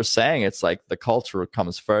like you were saying, it's like the culture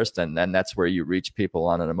comes first, and then that's where you reach people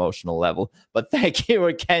on an emotional level. But thank you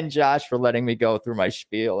again, Josh, for letting me go through my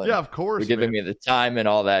spiel. And yeah, of course, for giving me the time and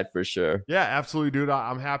all that, for sure. Yeah, absolutely, dude.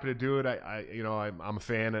 I'm happy to do it. I'm a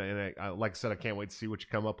fan, and I, like I said, I can't wait to see what you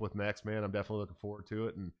come up with next, man. I'm definitely looking forward to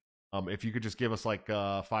it. And if you could just give us like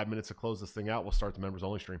 5 minutes to close this thing out, we'll start the members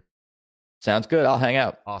only stream. Sounds good. I'll hang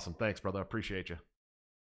out. Awesome. Thanks, brother. I appreciate you.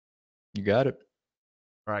 You got it.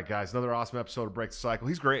 All right, guys, another awesome episode of Break the Cycle.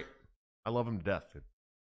 He's great. I love him to death, dude.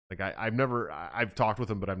 Like I've talked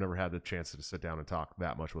with him, but I've never had the chance to sit down and talk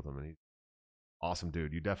that much with him. And he's awesome,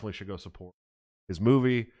 dude. You definitely should go support his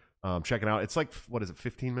movie. Check it out. It's like, what is it,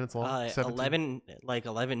 15 minutes long? 11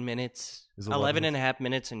 minutes, 11 and a half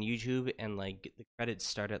minutes on YouTube, and like the credits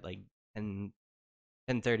start at like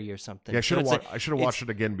 10:30 or something. Yeah, I should have watched it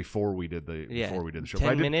again before we did the show.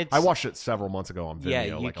 10 minutes. I watched it several months ago on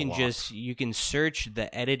video. Yeah, you can search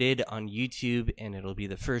the edited on YouTube, and it'll be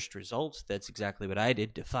the first result. That's exactly what I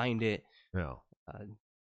did to find it. Yeah,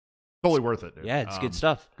 totally worth it, dude. Yeah, it's good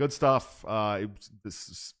stuff. Good stuff.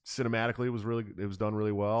 Cinematically, it was done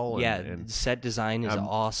really well. And the set design is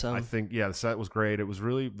awesome. I think the set was great. It was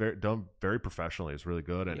really done very professionally. It's really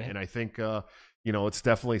good, and I think. It's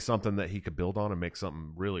definitely something that he could build on and make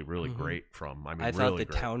something really, really great from. I thought the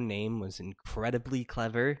town name was incredibly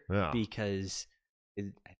clever because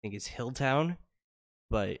I think it's Hilltown,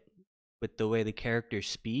 but with the way the characters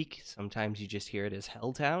speak, sometimes you just hear it as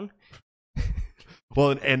Helltown.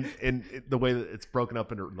 Well, and the way that it's broken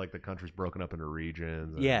up into, like, the country's broken up into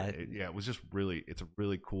regions. It was just it's a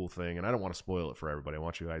really cool thing, and I don't want to spoil it for everybody. I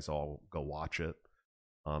want you guys all go watch it.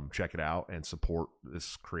 Check it out and support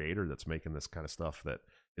this creator that's making this kind of stuff that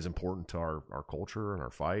is important to our culture and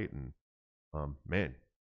our fight. And man,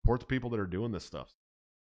 support the people that are doing this stuff.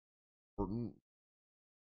 Important.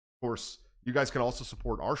 Of course, you guys can also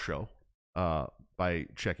support our show by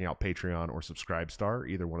checking out Patreon or Subscribestar.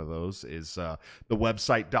 Either one of those is the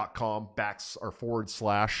website.com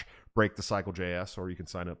 / Break the Cycle JS, or you can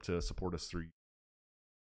sign up to support us through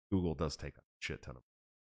Google. Does take a shit ton of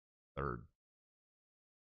third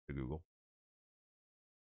to Google.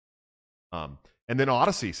 And then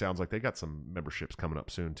Odyssey sounds like they got some memberships coming up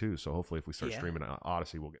soon too. So hopefully if we start streaming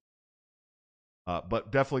Odyssey, we'll get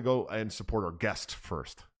but definitely go and support our guest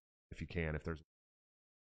first if you can, if there's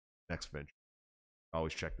next venture.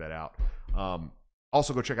 Always check that out.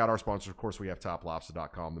 Also go check out our sponsors. Of course, we have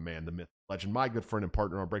toplobster.com, the man, the myth, legend, my good friend and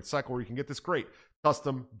partner on Break the Cycle, where you can get this great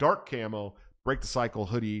custom dark camo Break the Cycle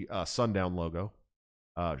hoodie, sundown logo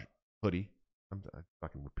hoodie. I'm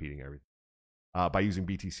fucking repeating everything. By using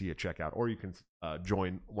BTC at checkout, or you can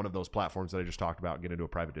join one of those platforms that I just talked about and get into a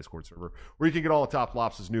private Discord server where you can get all of Top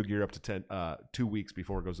Lobster's new gear up to 2 weeks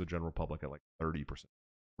before it goes to the general public at like 30%.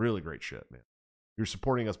 Really great shit, man. You're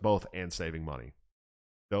supporting us both and saving money.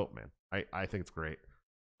 Dope, man. I think it's great.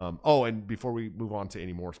 And before we move on to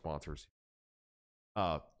any more sponsors,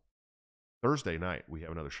 Thursday night we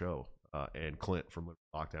have another show, and Clint from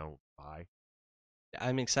Lockdown will be by.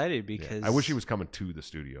 I'm excited because I wish he was coming to the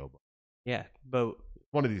studio. But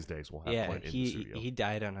one of these days we'll have Clint in the studio. He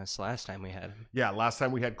died on us last time we had him. Yeah, last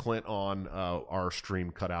time we had Clint on, our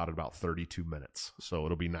stream cut out at about 32 minutes. So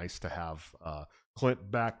it'll be nice to have Clint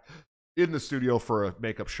back in the studio for a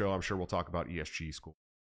makeup show. I'm sure we'll talk about ESG, school,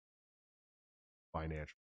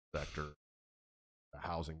 financial sector, the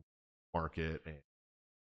housing market, and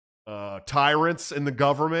tyrants in the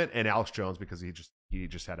government, and Alex Jones, because he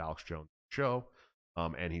just had Alex Jones show.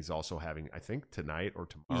 And he's also having, I think tonight or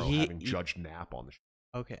tomorrow, having Judge Knapp on the show.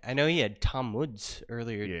 Okay, I know he had Tom Woods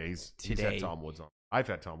earlier. Yeah, he's today. had Tom Woods on. I've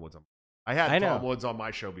had Tom Woods on. I had Tom Woods on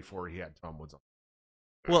my show before he had Tom Woods on.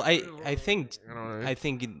 Well, I think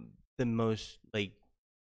the most like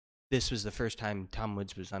this was the first time Tom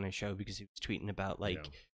Woods was on a show because he was tweeting about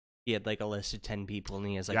he had like a list of 10 people and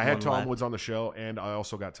he has like I had Tom Woods on the show, and I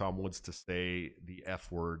also got Tom Woods to say the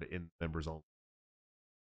F word in members only.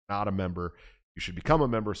 Not a member. You should become a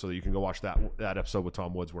member so that you can go watch that episode with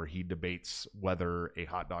Tom Woods where he debates whether a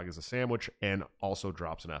hot dog is a sandwich and also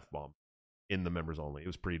drops an F-bomb in the members only. It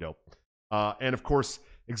was pretty dope. And of course,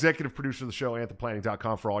 executive producer of the show,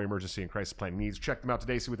 anthemplanning.com, for all your emergency and crisis planning needs. Check them out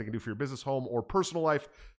today, see what they can do for your business, home, or personal life.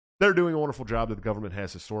 They're doing a wonderful job that the government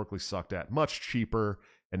has historically sucked at, much cheaper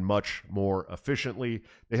and much more efficiently.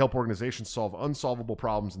 They help organizations solve unsolvable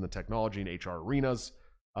problems in the technology and HR arenas.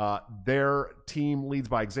 Their team leads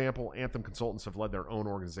by example. Anthem consultants have led their own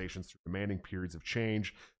organizations through demanding periods of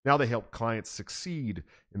change. Now they help clients succeed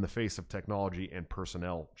in the face of technology and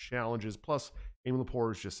personnel challenges. Plus, Amy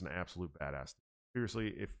Lepore is just an absolute badass.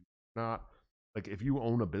 Seriously, if you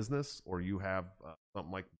own a business or you have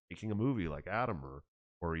something like making a movie like Adam,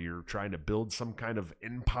 or you're trying to build some kind of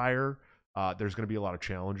empire, there's going to be a lot of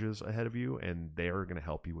challenges ahead of you, and they're going to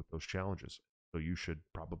help you with those challenges. So you should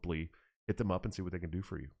probably hit them up and see what they can do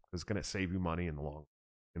for you. It's going to save you money in the long run.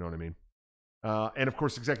 You know what I mean? And of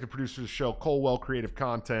course, executive producers of the show, Colwell Creative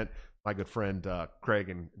Content. My good friend Craig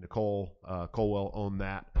and Nicole Colwell own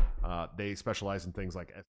that. They specialize in things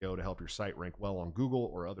like SEO to help your site rank well on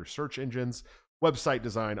Google or other search engines, website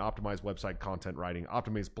design, optimized website content writing,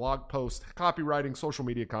 optimized blog posts, copywriting, social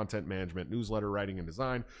media content management, newsletter writing and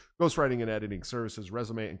design, ghostwriting and editing services,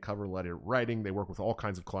 resume and cover letter writing. They work with all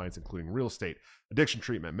kinds of clients, including real estate, addiction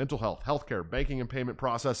treatment, mental health, healthcare, banking and payment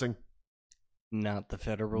processing. Not the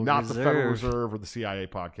Federal Reserve or the CIA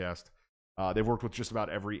podcast. They've worked with just about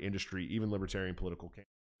every industry, even libertarian political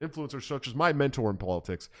influencers such as my mentor in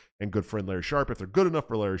politics and good friend Larry Sharp. If they're good enough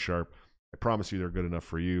for Larry Sharp, I promise you they're good enough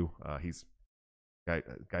for you. He's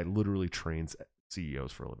guy literally trains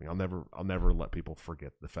CEOs for a living. I'll never let people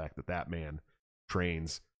forget the fact that man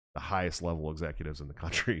trains the highest level executives in the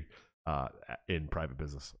country in private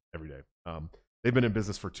business every day. They've been in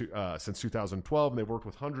business since 2012, and they've worked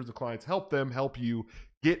with hundreds of clients. Help you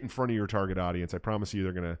get in front of your target audience. I promise you,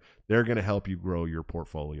 they're gonna help you grow your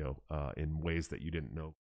portfolio in ways that you didn't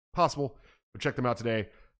know possible. But check them out today.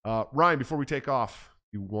 Ryan, before we take off,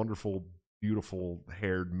 you wonderful, beautiful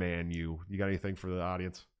haired man, you got anything for the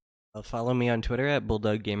audience? Follow me on Twitter at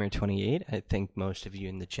BulldogGamer28. I think most of you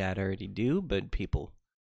in the chat already do, but people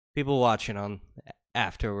watching on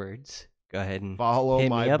afterwards, go ahead and follow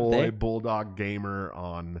my boy there. Bulldog Gamer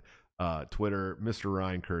on Twitter. Mr.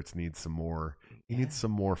 Ryan Kurtz needs some more. He needs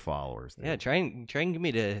some more followers. Yeah, try and get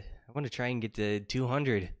me to. I want to try and get to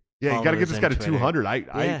 200. Yeah, you got to get this guy to Twitter.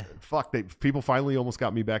 200. People finally almost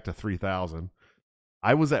got me back to 3,000.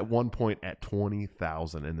 I was at one point at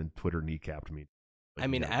 20,000, and then Twitter kneecapped me. I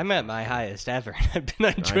mean, I'm at my highest ever. I've been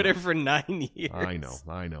on Twitter for 9 years.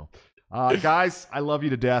 I know. Guys, I love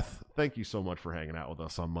you to death. Thank you so much for hanging out with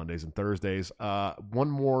us on Mondays and Thursdays.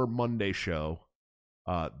 One more Monday show.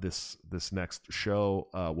 This next show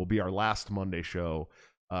will be our last Monday show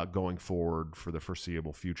going forward for the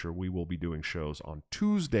foreseeable future. We will be doing shows on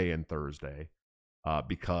Tuesday and Thursday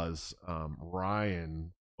because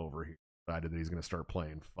Ryan over here decided that he's going to start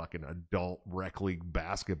playing fucking adult rec league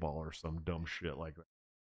basketball or some dumb shit like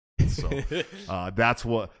that. So that's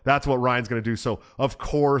what Ryan's going to do. So of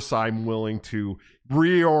course I'm willing to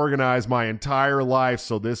reorganize my entire life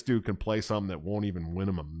so this dude can play something that won't even win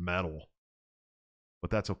him a medal.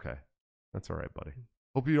 But that's okay. That's all right, buddy.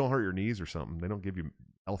 Hope you don't hurt your knees or something. They don't give you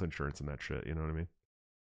health insurance and that shit. You know what I mean?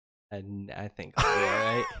 And I think I'll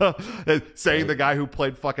be all right. Saying the guy who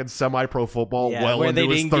played fucking semi-pro football well into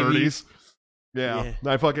his 30s. Yeah.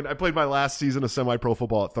 I played my last season of semi-pro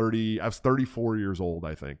football at 30. I was 34 years old,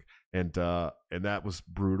 I think. And that was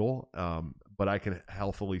brutal. But I can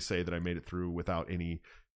healthily say that I made it through without any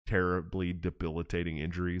terribly debilitating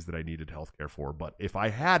injuries that I needed healthcare for. But if I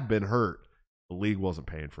had been hurt, the league wasn't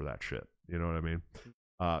paying for that shit. You know what I mean?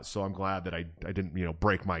 So I'm glad that I didn't,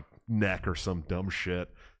 break my neck or some dumb shit.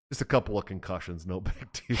 Just a couple of concussions, no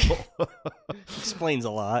big deal. Explains a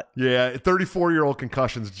lot. Yeah, 34-year-old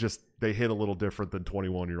concussions they hit a little different than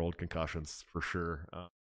 21-year-old concussions for sure.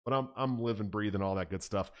 But I'm living, breathing, all that good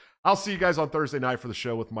stuff. I'll see you guys on Thursday night for the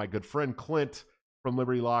show with my good friend Clint from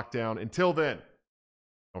Liberty Lockdown. Until then,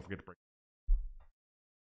 don't forget to bring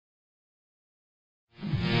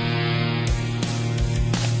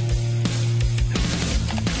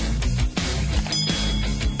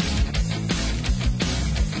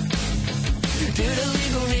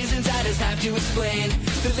to explain.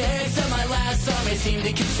 The lyrics of my last song may seem to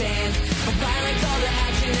contain a violent call to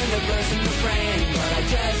action in the verse and refrain, but I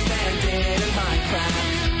just meant it in Minecraft.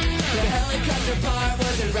 The helicopter part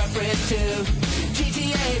was in reference to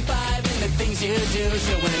GTA 5 and the things you do.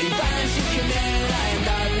 So any violence you commit, I am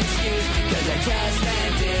not an excuse, cause I just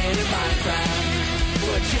meant it in Minecraft.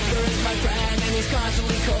 Wood chipper is my friend and he's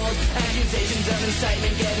constantly cold. Accusations of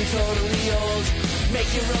incitement getting totally old. Make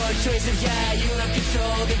your own choices, yeah, you have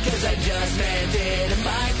control, because I just meant it in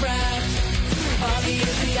Minecraft.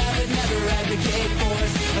 Obviously I would never advocate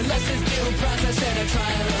force, unless there's due process and a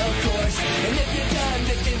trial, of course. And if you're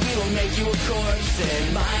convicted, we will make you a corpse in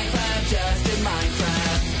Minecraft, just in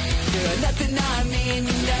Minecraft. You're nothing I mean,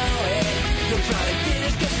 you know.